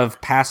 A lot of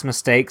past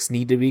mistakes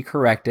need to be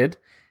corrected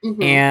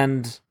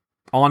and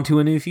on to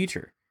a new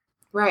future.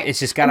 Right. It's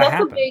just got to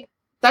happen.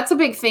 That's a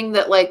big thing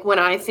that, like, when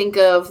I think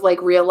of,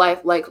 like, real life,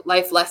 like,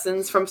 life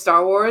lessons from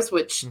Star Wars,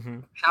 which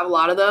have a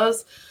lot of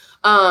those,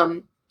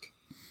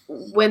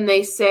 when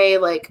they say,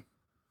 like,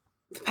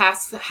 the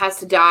past has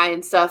to die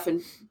and stuff.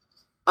 And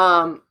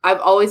I've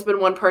always been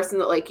one person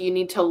that, like, you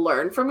need to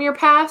learn from your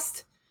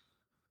past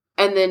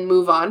and then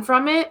move on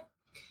from it.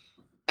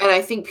 And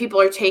I think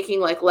people are taking,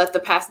 like, let the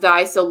past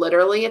die so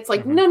literally. It's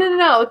like,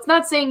 no. It's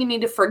not saying you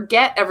need to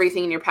forget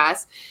everything in your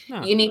past.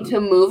 No. You need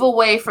to move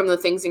away from the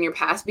things in your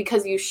past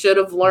because you should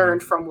have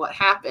learned from what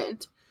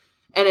happened.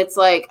 And it's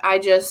like,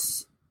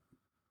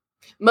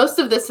 most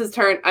of this has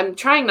turned, I'm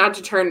trying not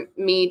to turn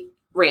me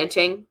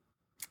ranting.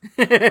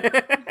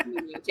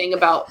 Ranting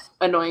about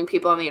annoying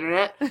people on the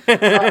internet.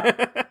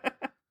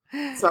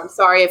 So I'm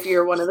sorry if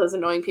you're one of those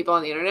annoying people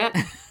on the internet.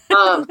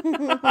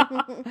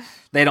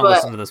 They don't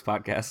listen to this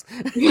podcast.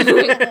 Yeah,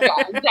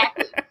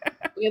 exactly.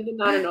 We have the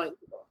not annoying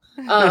people.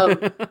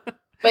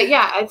 But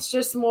yeah, it's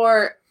just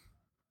more.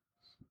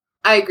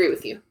 I agree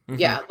with you. Mm-hmm.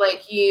 Yeah,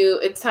 like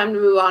it's time to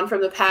move on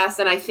from the past,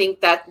 and I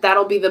think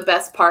that'll be the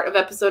best part of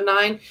episode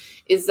 9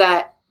 is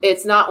that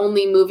it's not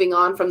only moving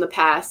on from the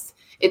past,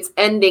 it's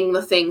ending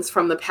the things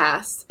from the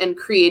past and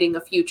creating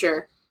a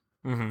future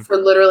for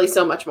literally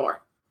so much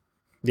more.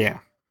 Yeah,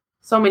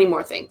 so many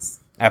more things.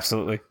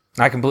 Absolutely.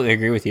 I completely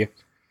agree with you.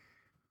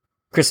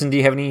 Kristen, do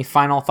you have any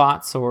final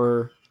thoughts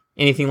or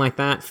anything like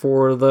that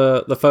for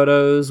the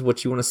photos?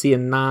 What you want to see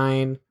in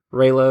 9,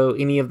 Raylo,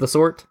 any of the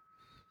sort?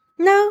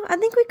 No, I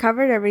think we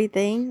covered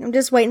everything. I'm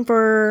just waiting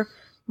for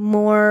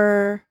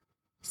more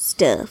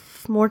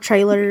stuff, more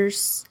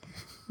trailers,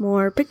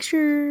 more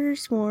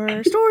pictures,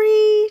 more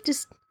story,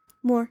 just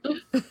more.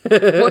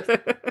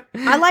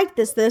 I like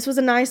this. This was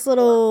a nice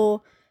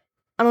little...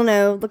 I don't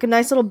know, like a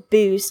nice little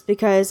boost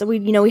because we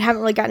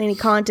haven't really gotten any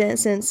content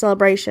since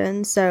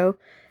Celebration, so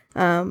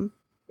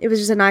it was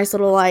just a nice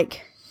little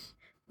like,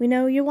 we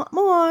know you want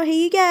more, here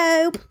you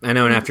go. I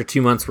know, and after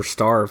 2 months we're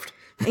starved.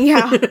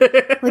 Yeah,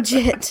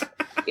 legit.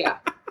 Yeah.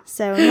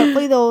 So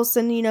hopefully they'll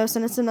send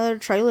us another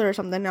trailer or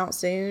something out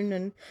soon,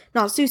 and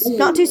not too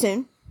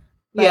soon.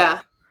 Yeah,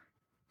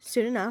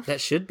 soon enough.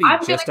 That should be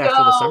just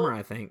after the summer,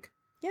 I think.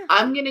 Yeah,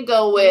 I'm gonna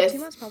go with 2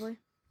 months probably.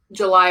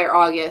 July or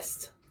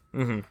August.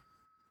 Mm-hmm.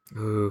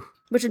 Ooh.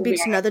 Which would be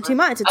another 2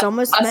 months. It's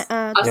almost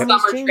a summer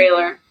June.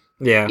 trailer.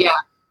 Yeah.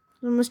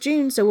 Almost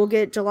June, so we'll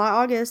get July,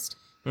 August.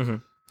 Mm-hmm.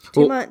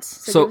 2 months.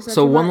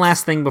 So one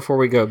last thing before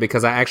we go,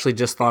 because I actually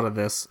just thought of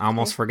this. I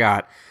almost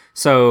forgot.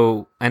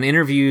 So an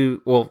interview,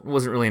 well, it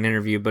wasn't really an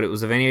interview, but it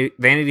was a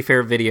Vanity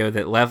Fair video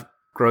that Lev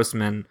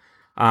Grossman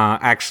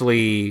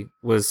actually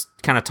was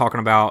kind of talking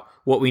about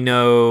what we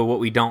know, what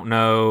we don't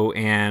know,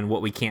 and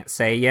what we can't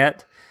say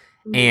yet.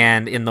 Mm-hmm.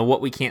 And in the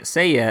what we can't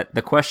say yet,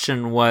 the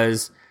question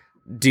was,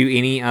 do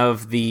any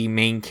of the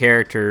main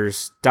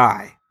characters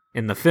die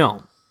in the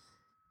film?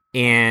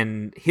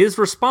 And his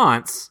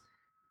response,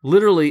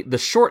 literally, the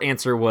short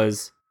answer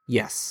was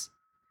yes.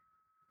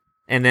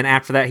 And then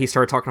after that, he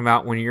started talking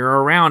about when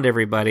you're around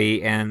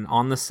everybody and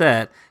on the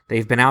set,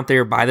 they've been out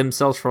there by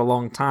themselves for a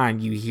long time,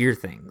 you hear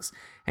things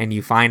and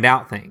you find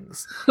out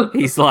things.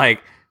 He's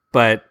like,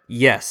 but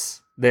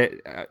yes,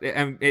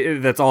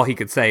 that's all he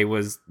could say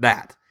was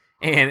that.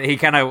 And he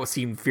kind of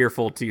seemed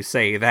fearful to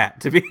say that,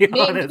 to be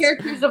honest. Main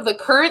characters of the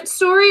current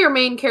story or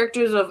main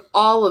characters of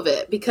all of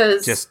it?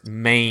 Because just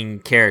main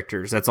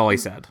characters. That's all he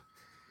said.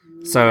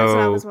 So that's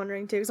what I was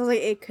wondering too. Because I was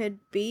like, it could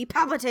be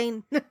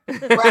Palpatine.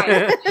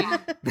 Right. Yeah.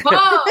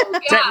 Oh, yeah.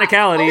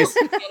 Technicalities.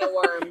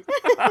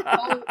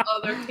 Whole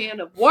other can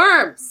of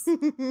worms.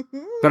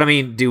 But I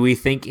mean, do we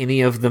think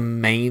any of the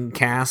main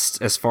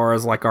cast, as far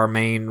as like our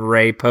main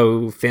Rey,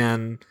 Poe,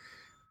 Finn,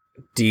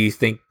 do you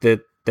think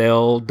that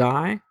they'll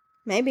die?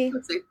 Maybe.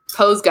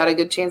 Poe's got a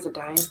good chance of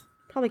dying.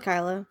 Probably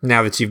Kylo.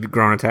 Now that you've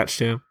grown attached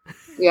to him.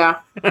 Yeah.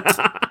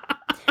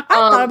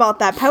 I thought about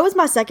that. Poe was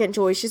my second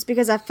choice just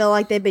because I feel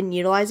like they've been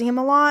utilizing him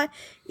a lot,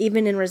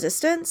 even in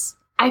Resistance.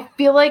 I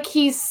feel like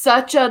he's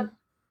such a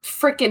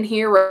freaking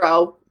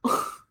hero.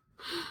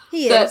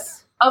 He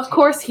is. Of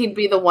course he'd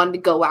be the one to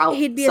go out.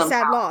 He'd be somehow. A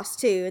sad loss,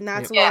 too, and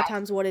that's a lot of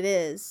times what it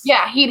is.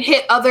 Yeah, he'd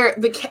hit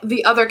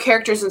the other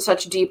characters in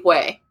such a deep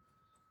way.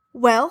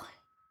 Well,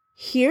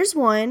 here's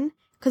one,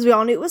 because we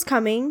all knew it was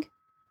coming.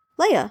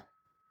 Leia.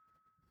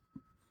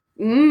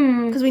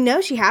 Because we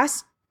know she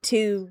has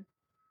to...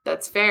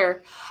 That's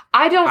fair.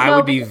 I don't know. I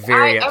would be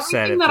very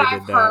upset if they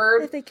did that.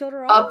 If they killed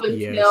her off. Up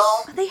until...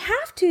 They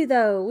have to,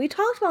 though. We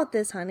talked about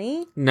this,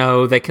 honey.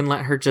 No, they can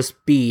let her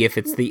just be if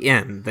it's the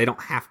end. They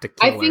don't have to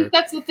kill her. I think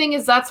that's the thing,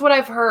 is that's what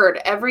I've heard.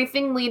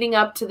 Everything leading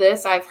up to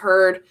this, I've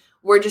heard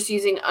we're just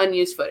using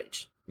unused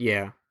footage.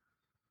 Yeah.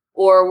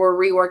 Or we're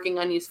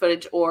reworking unused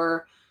footage,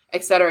 or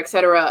et cetera, et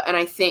cetera. And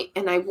I think,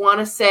 and I want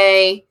to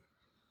say...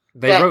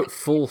 They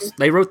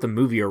wrote the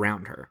movie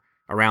around her.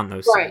 Around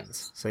those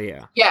scenes. So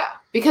yeah. Yeah,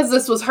 because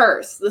this was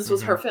hers. This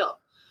was her film.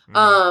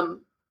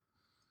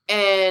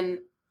 And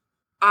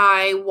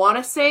I want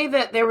to say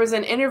that there was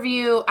an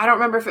interview, I don't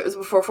remember if it was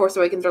before Force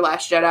Awakens or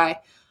Last Jedi,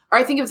 or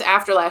I think it was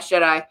after Last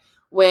Jedi,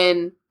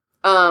 when,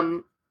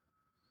 or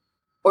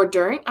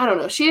during, I don't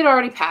know, she had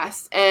already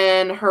passed,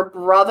 and her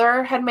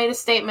brother had made a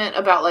statement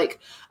about, like,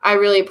 I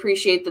really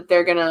appreciate that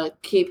they're going to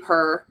keep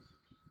her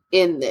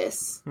in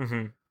this.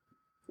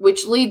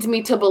 which leads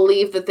me to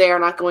believe that they are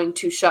not going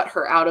to shut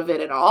her out of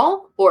it at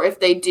all. Or if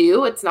they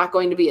do, it's not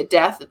going to be a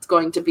death. It's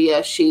going to be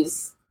a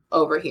she's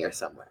over here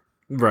somewhere.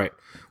 Right.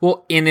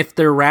 Well, and if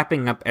they're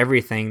wrapping up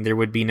everything, there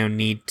would be no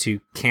need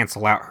to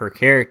cancel out her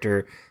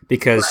character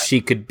because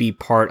she could be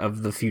part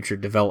of the future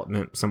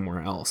development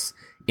somewhere else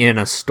in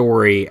a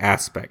story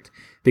aspect.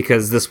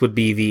 Because this would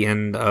be the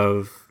end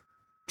of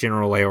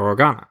General Leia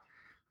Organa.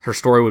 Her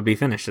story would be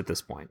finished at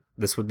this point.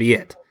 This would be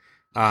it.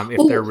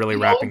 If they're really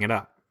wrapping it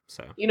up.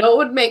 So you know what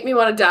would make me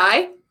want to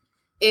die?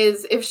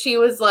 Is if she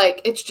was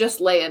like, it's just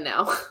Leia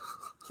now.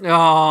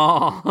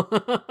 Oh.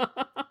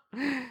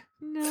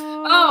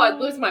 No. Oh, I'd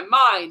lose my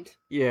mind.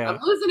 Yeah. I'm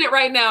losing it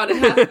right now. And it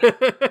has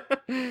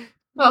to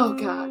oh,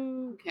 God.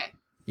 Okay.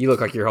 You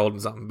look like you're holding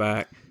something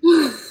back.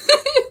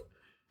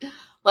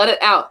 Let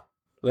it out.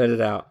 Let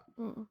it out.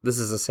 This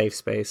is a safe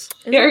space.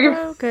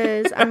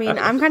 Because, I mean,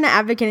 I'm kind of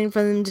advocating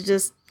for them to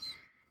just,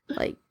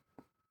 like,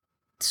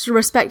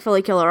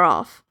 respectfully kill her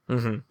off.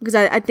 Because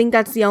I think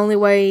that's the only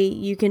way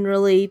you can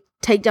really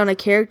take down a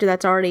character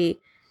that's already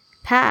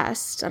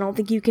passed. I don't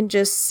think you can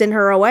just send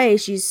her away.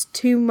 She's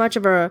too much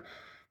of a,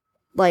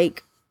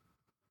 like,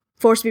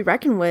 force to be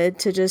reckoned with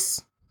to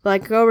just,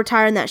 like, go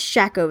retire in that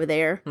shack over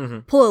there,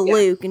 pull a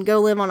Luke, and go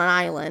live on an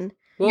island.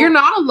 Well, you're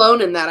not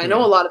alone in that. I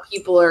know a lot of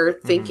people are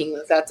thinking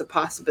that that's a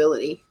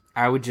possibility.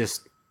 I would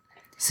just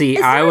see.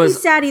 It's gonna be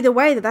sad either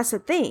way. That's the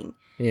thing.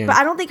 Yeah. But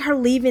I don't think her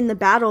leaving the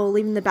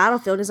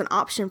battlefield is an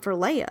option for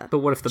Leia. But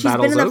what if the she's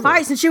battle's been in the over?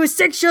 fight since she was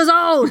 6 years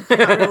old? Not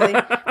really.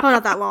 Probably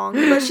not that long.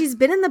 But she's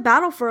been in the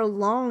battle for a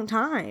long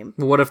time.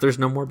 What if there's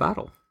no more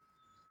battle?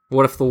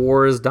 What if the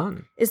war is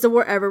done? Is the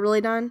war ever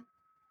really done?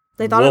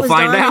 They thought We'll it was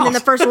find done, out. and then the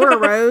First Order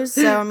rose.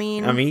 So I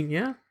mean,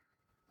 yeah,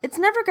 it's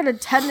never going to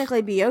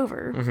technically be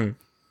over.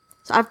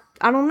 So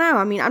I don't know.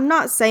 I mean, I'm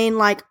not saying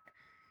like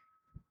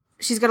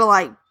she's gonna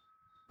like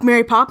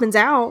Mary Poppins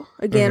out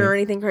again or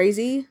anything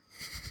crazy.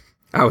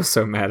 I was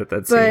so mad at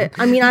that scene. But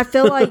I mean, I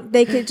feel like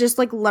they could just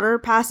like let her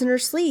pass in her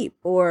sleep,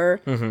 or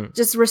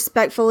just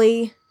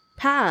respectfully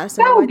pass.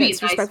 That would be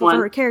that's a nice respectful one.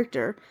 for her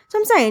character. So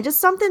I'm saying just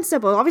something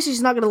simple. Obviously,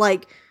 she's not gonna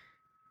like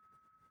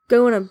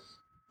go in a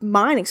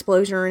mine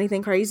explosion or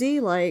anything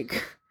crazy.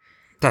 Like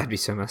that'd be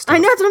so messed up. I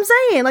know that's what I'm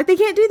saying. Like they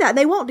can't do that.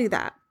 They won't do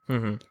that.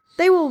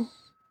 They will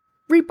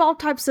reap all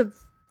types of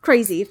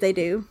crazy if they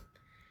do.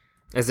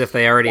 As if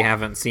they already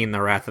haven't seen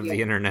the wrath of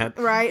the internet,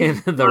 Right? And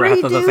the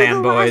wrath of the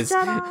fanboys. So,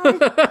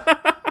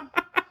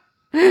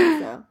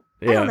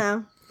 I don't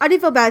know. I do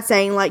feel bad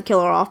saying like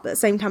kill her off, but at the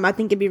same time, I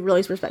think it'd be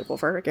really disrespectful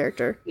for her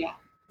character. Yeah.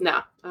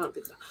 No, I don't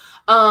think so.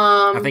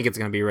 I think it's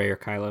gonna be Rey or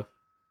Kylo.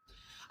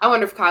 I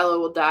wonder if Kylo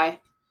will die.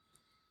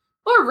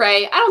 Or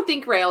Rey. I don't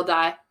think Rey will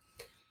die.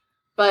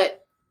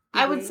 But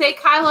I would say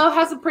Kylo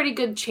has a pretty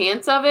good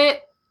chance of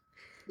it.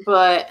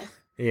 But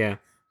yeah.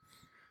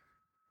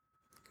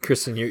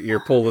 Kristen,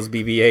 your poll is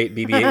BB-8.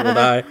 BB-8 will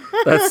die.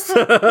 That's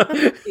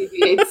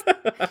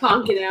BB-8's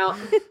honking out.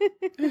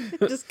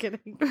 Just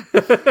kidding.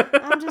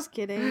 I'm just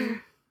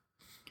kidding.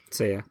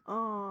 So yeah.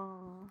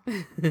 Oh.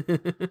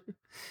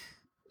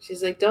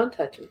 She's like, don't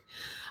touch me.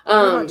 What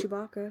about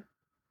Chewbacca?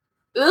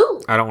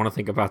 Ooh. I don't want to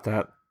think about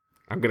that.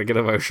 I'm gonna get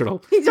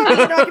emotional. He's not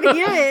gonna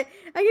hear it.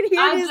 I can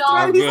hear his throat.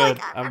 I'm He's good.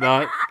 like, I'm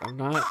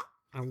not.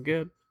 I'm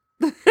good.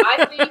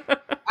 I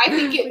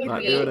think it would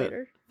Not be doing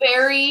it.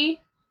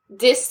 very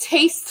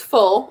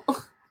distasteful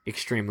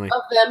Extremely.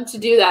 of them to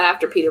do that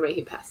after Peter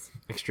Mayhew passed.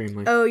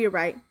 Extremely. oh, you're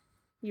right.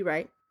 You're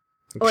right.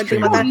 Oh, I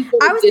think Extremely. about that.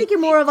 I was thinking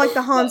more of like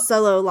the Han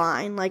Solo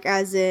line, like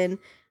as in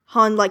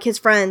Han, like his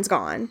friend's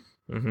gone.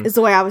 Is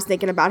the way I was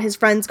thinking about his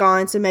friend's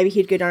gone, so maybe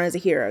he'd go down as a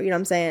hero. You know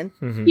what I'm saying?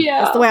 Yeah,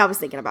 That's the way I was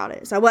thinking about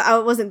it. So I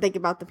wasn't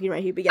thinking about the Peter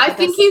Mayhew, but yeah, I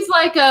think he's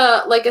like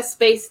a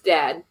space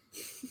dad.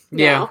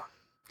 Yeah. now.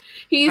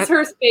 He's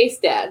her space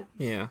dad.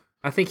 Yeah.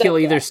 I think he'll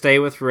either stay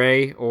with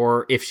Rey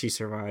or if she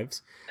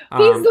survives.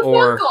 He's the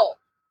or Funkle.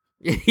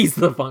 he's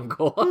the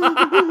Funkle.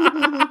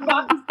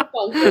 He's the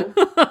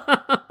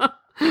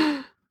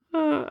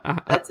Funkle.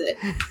 That's it.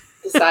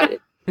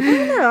 Decided. I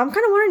don't know. I'm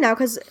kind of wondering now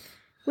because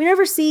we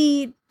never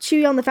see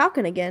Chewie on the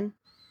Falcon again.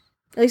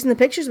 At least in the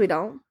pictures, we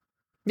don't.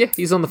 Yeah,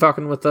 he's on the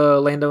Falcon with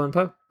Lando and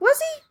Poe. Was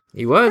he?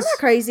 He was. I'm not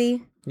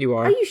crazy. You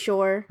are. Are you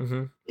sure?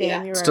 Mm-hmm.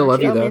 Dang, you're Still right.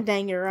 love you, Oh, man, though.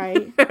 dang, you're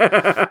right.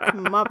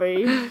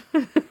 Muppy.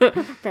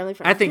 Family friendly.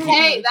 I think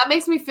Hey, that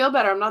makes me feel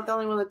better. I'm not the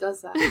only one that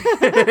does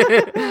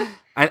that.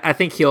 I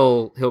think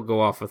he'll go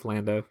off with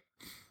Lando.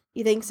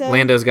 You think so?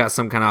 Lando's got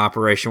some kind of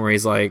operation where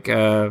he's like,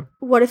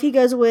 What if he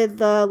goes with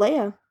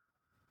Leia,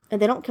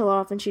 and they don't kill her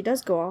off, and she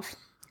does go off?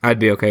 I'd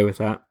be okay with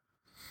that.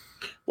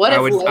 What I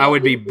if would Leia I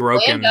would be was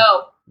broken,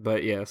 Lando?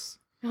 but yes.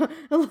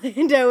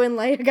 Lando and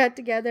Leia got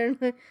together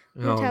and lived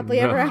happily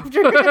ever no.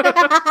 after.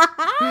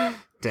 I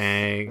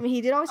Dang. mean,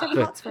 he did always have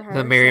thoughts for her.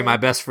 The marry so- my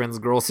best friend's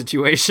girl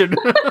situation.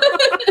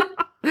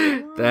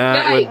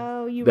 that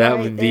Oh, you that right,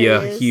 would be there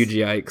a it is. huge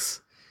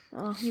yikes.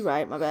 Oh, you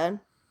right. My bad.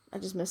 I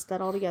just missed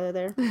that altogether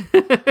there.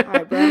 All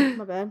right, bro.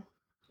 My bad.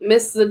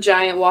 Miss the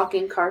giant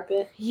walking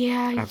carpet.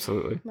 Yeah.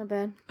 Absolutely. My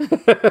bad.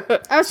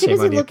 I was too Shame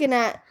busy on you. looking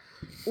at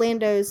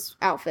Lando's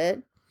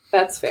outfit.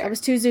 That's I fair. was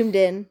too zoomed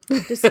in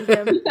to see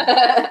him.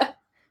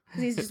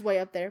 He's just way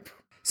up there.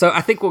 So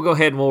I think we'll go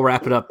ahead and we'll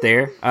wrap it up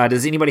there.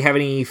 Does anybody have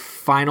any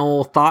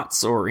final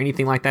thoughts or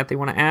anything like that they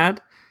want to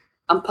add?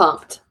 I'm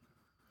pumped.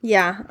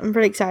 Yeah, I'm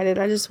pretty excited.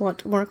 I just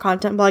want more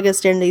content. But I gotta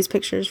stare into these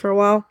pictures for a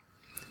while.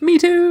 Me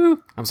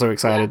too. I'm so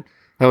excited.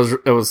 It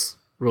was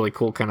really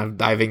cool kind of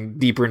diving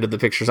deeper into the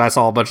pictures. I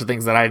saw a bunch of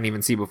things that I didn't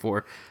even see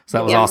before. So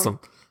that was awesome.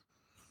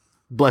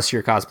 Bless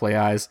your cosplay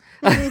eyes.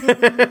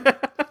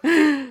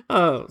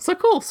 So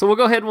cool. So we'll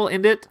go ahead and we'll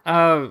end it.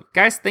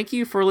 Guys, thank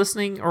you for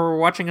listening or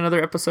watching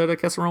another episode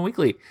of Kessel Run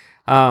Weekly.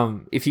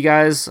 If you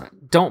guys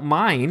don't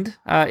mind,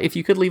 if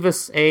you could leave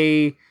us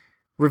a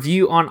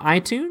review on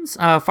iTunes,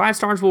 5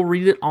 stars, we'll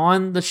read it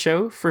on the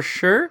show for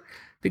sure.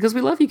 Because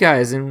we love you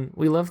guys, and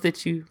we love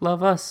that you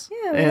love us.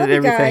 Yeah, we love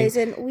you guys,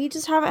 and we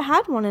just haven't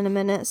had one in a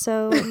minute,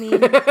 so, I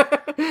mean,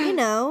 you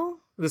know.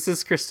 This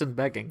is Kristen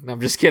begging. No, I'm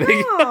just kidding.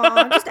 No,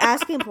 I'm just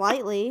asking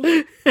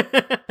politely.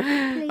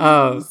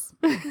 Please.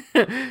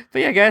 But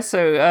yeah, guys,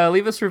 so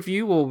leave us a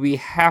review. We'll be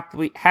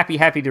happy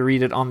to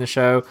read it on the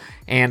show,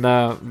 and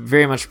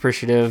very much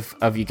appreciative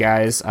of you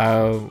guys.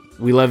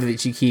 We love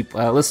that you keep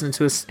listening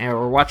to us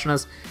or watching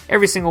us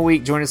every single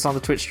week. Join us on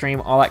the Twitch stream,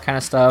 all that kind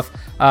of stuff,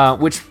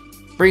 which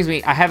brings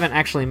me, I haven't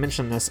actually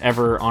mentioned this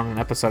ever on an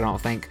episode, I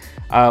don't think.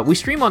 We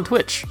stream on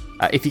Twitch,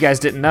 if you guys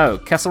didn't know.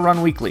 Kessel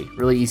Run Weekly.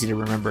 Really easy to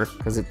remember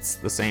because it's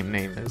the same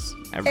name as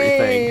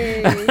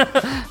everything. Hey.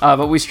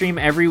 But we stream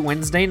every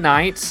Wednesday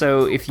night,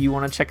 so if you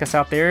want to check us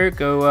out there,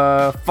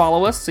 go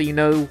follow us so you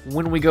know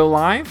when we go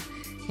live,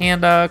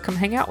 and come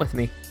hang out with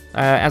me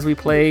as we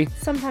play.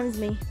 Sometimes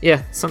me.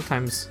 Yeah,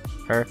 sometimes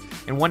her.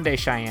 And one day,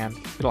 Cheyenne,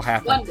 it'll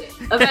happen. One day,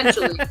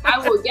 eventually.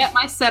 I will get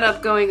my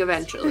setup going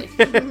eventually.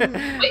 Wait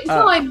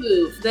until I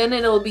move, then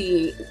it'll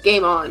be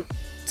game on.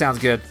 Sounds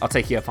good. I'll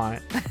take you up on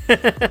it.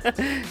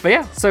 But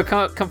yeah, so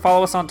come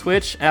follow us on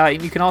Twitch.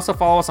 And you can also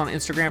follow us on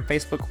Instagram,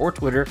 Facebook, or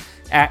Twitter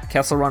at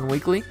Kessel Run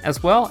Weekly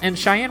as well. And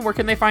Cheyenne, where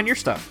can they find your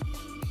stuff?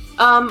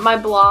 My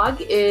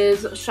blog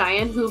is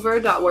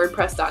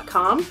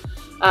CheyenneHoover.wordpress.com.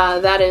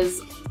 That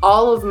is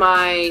all of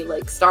my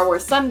like Star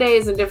Wars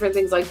Sundays and different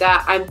things like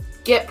that. I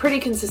get pretty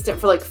consistent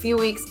for like a few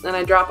weeks, then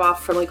I drop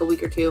off for like a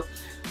week or two.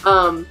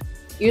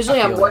 Usually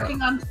I'm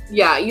working on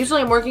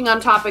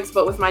topics,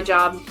 but with my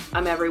job,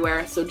 I'm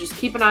everywhere. So just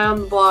keep an eye on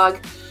the blog.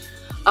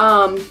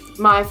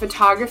 My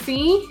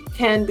photography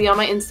can be on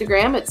my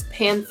Instagram. It's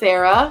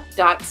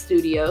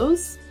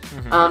panthera.studios.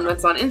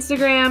 That's on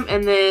Instagram.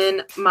 And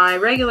then my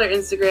regular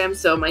Instagram,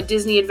 so my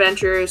Disney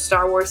adventures,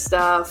 Star Wars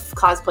stuff,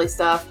 cosplay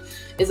stuff,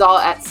 is all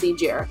at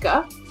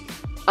CJerica.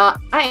 I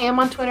am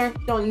on Twitter.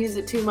 Don't use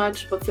it too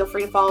much, but feel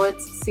free to follow it.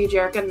 It's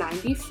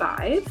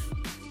CJerica95.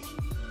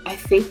 I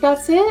think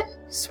that's it.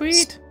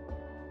 Sweet.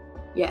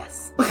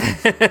 Yes.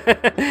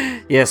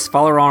 Yes,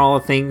 follow her on all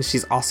the things.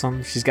 She's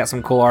awesome. She's got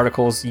some cool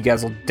articles you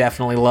guys will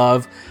definitely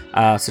love.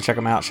 So check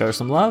them out. Show her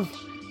some love.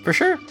 For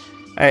sure.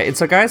 And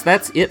so, guys,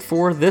 that's it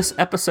for this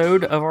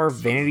episode of our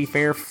Vanity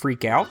Fair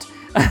Freakout.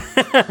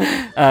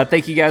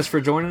 Thank you guys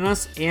for joining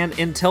us. And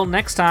until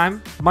next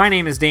time, my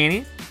name is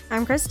Danny.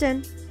 I'm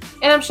Kristen.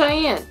 And I'm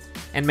Cheyenne.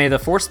 And may the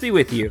Force be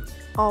with you.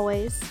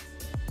 Always.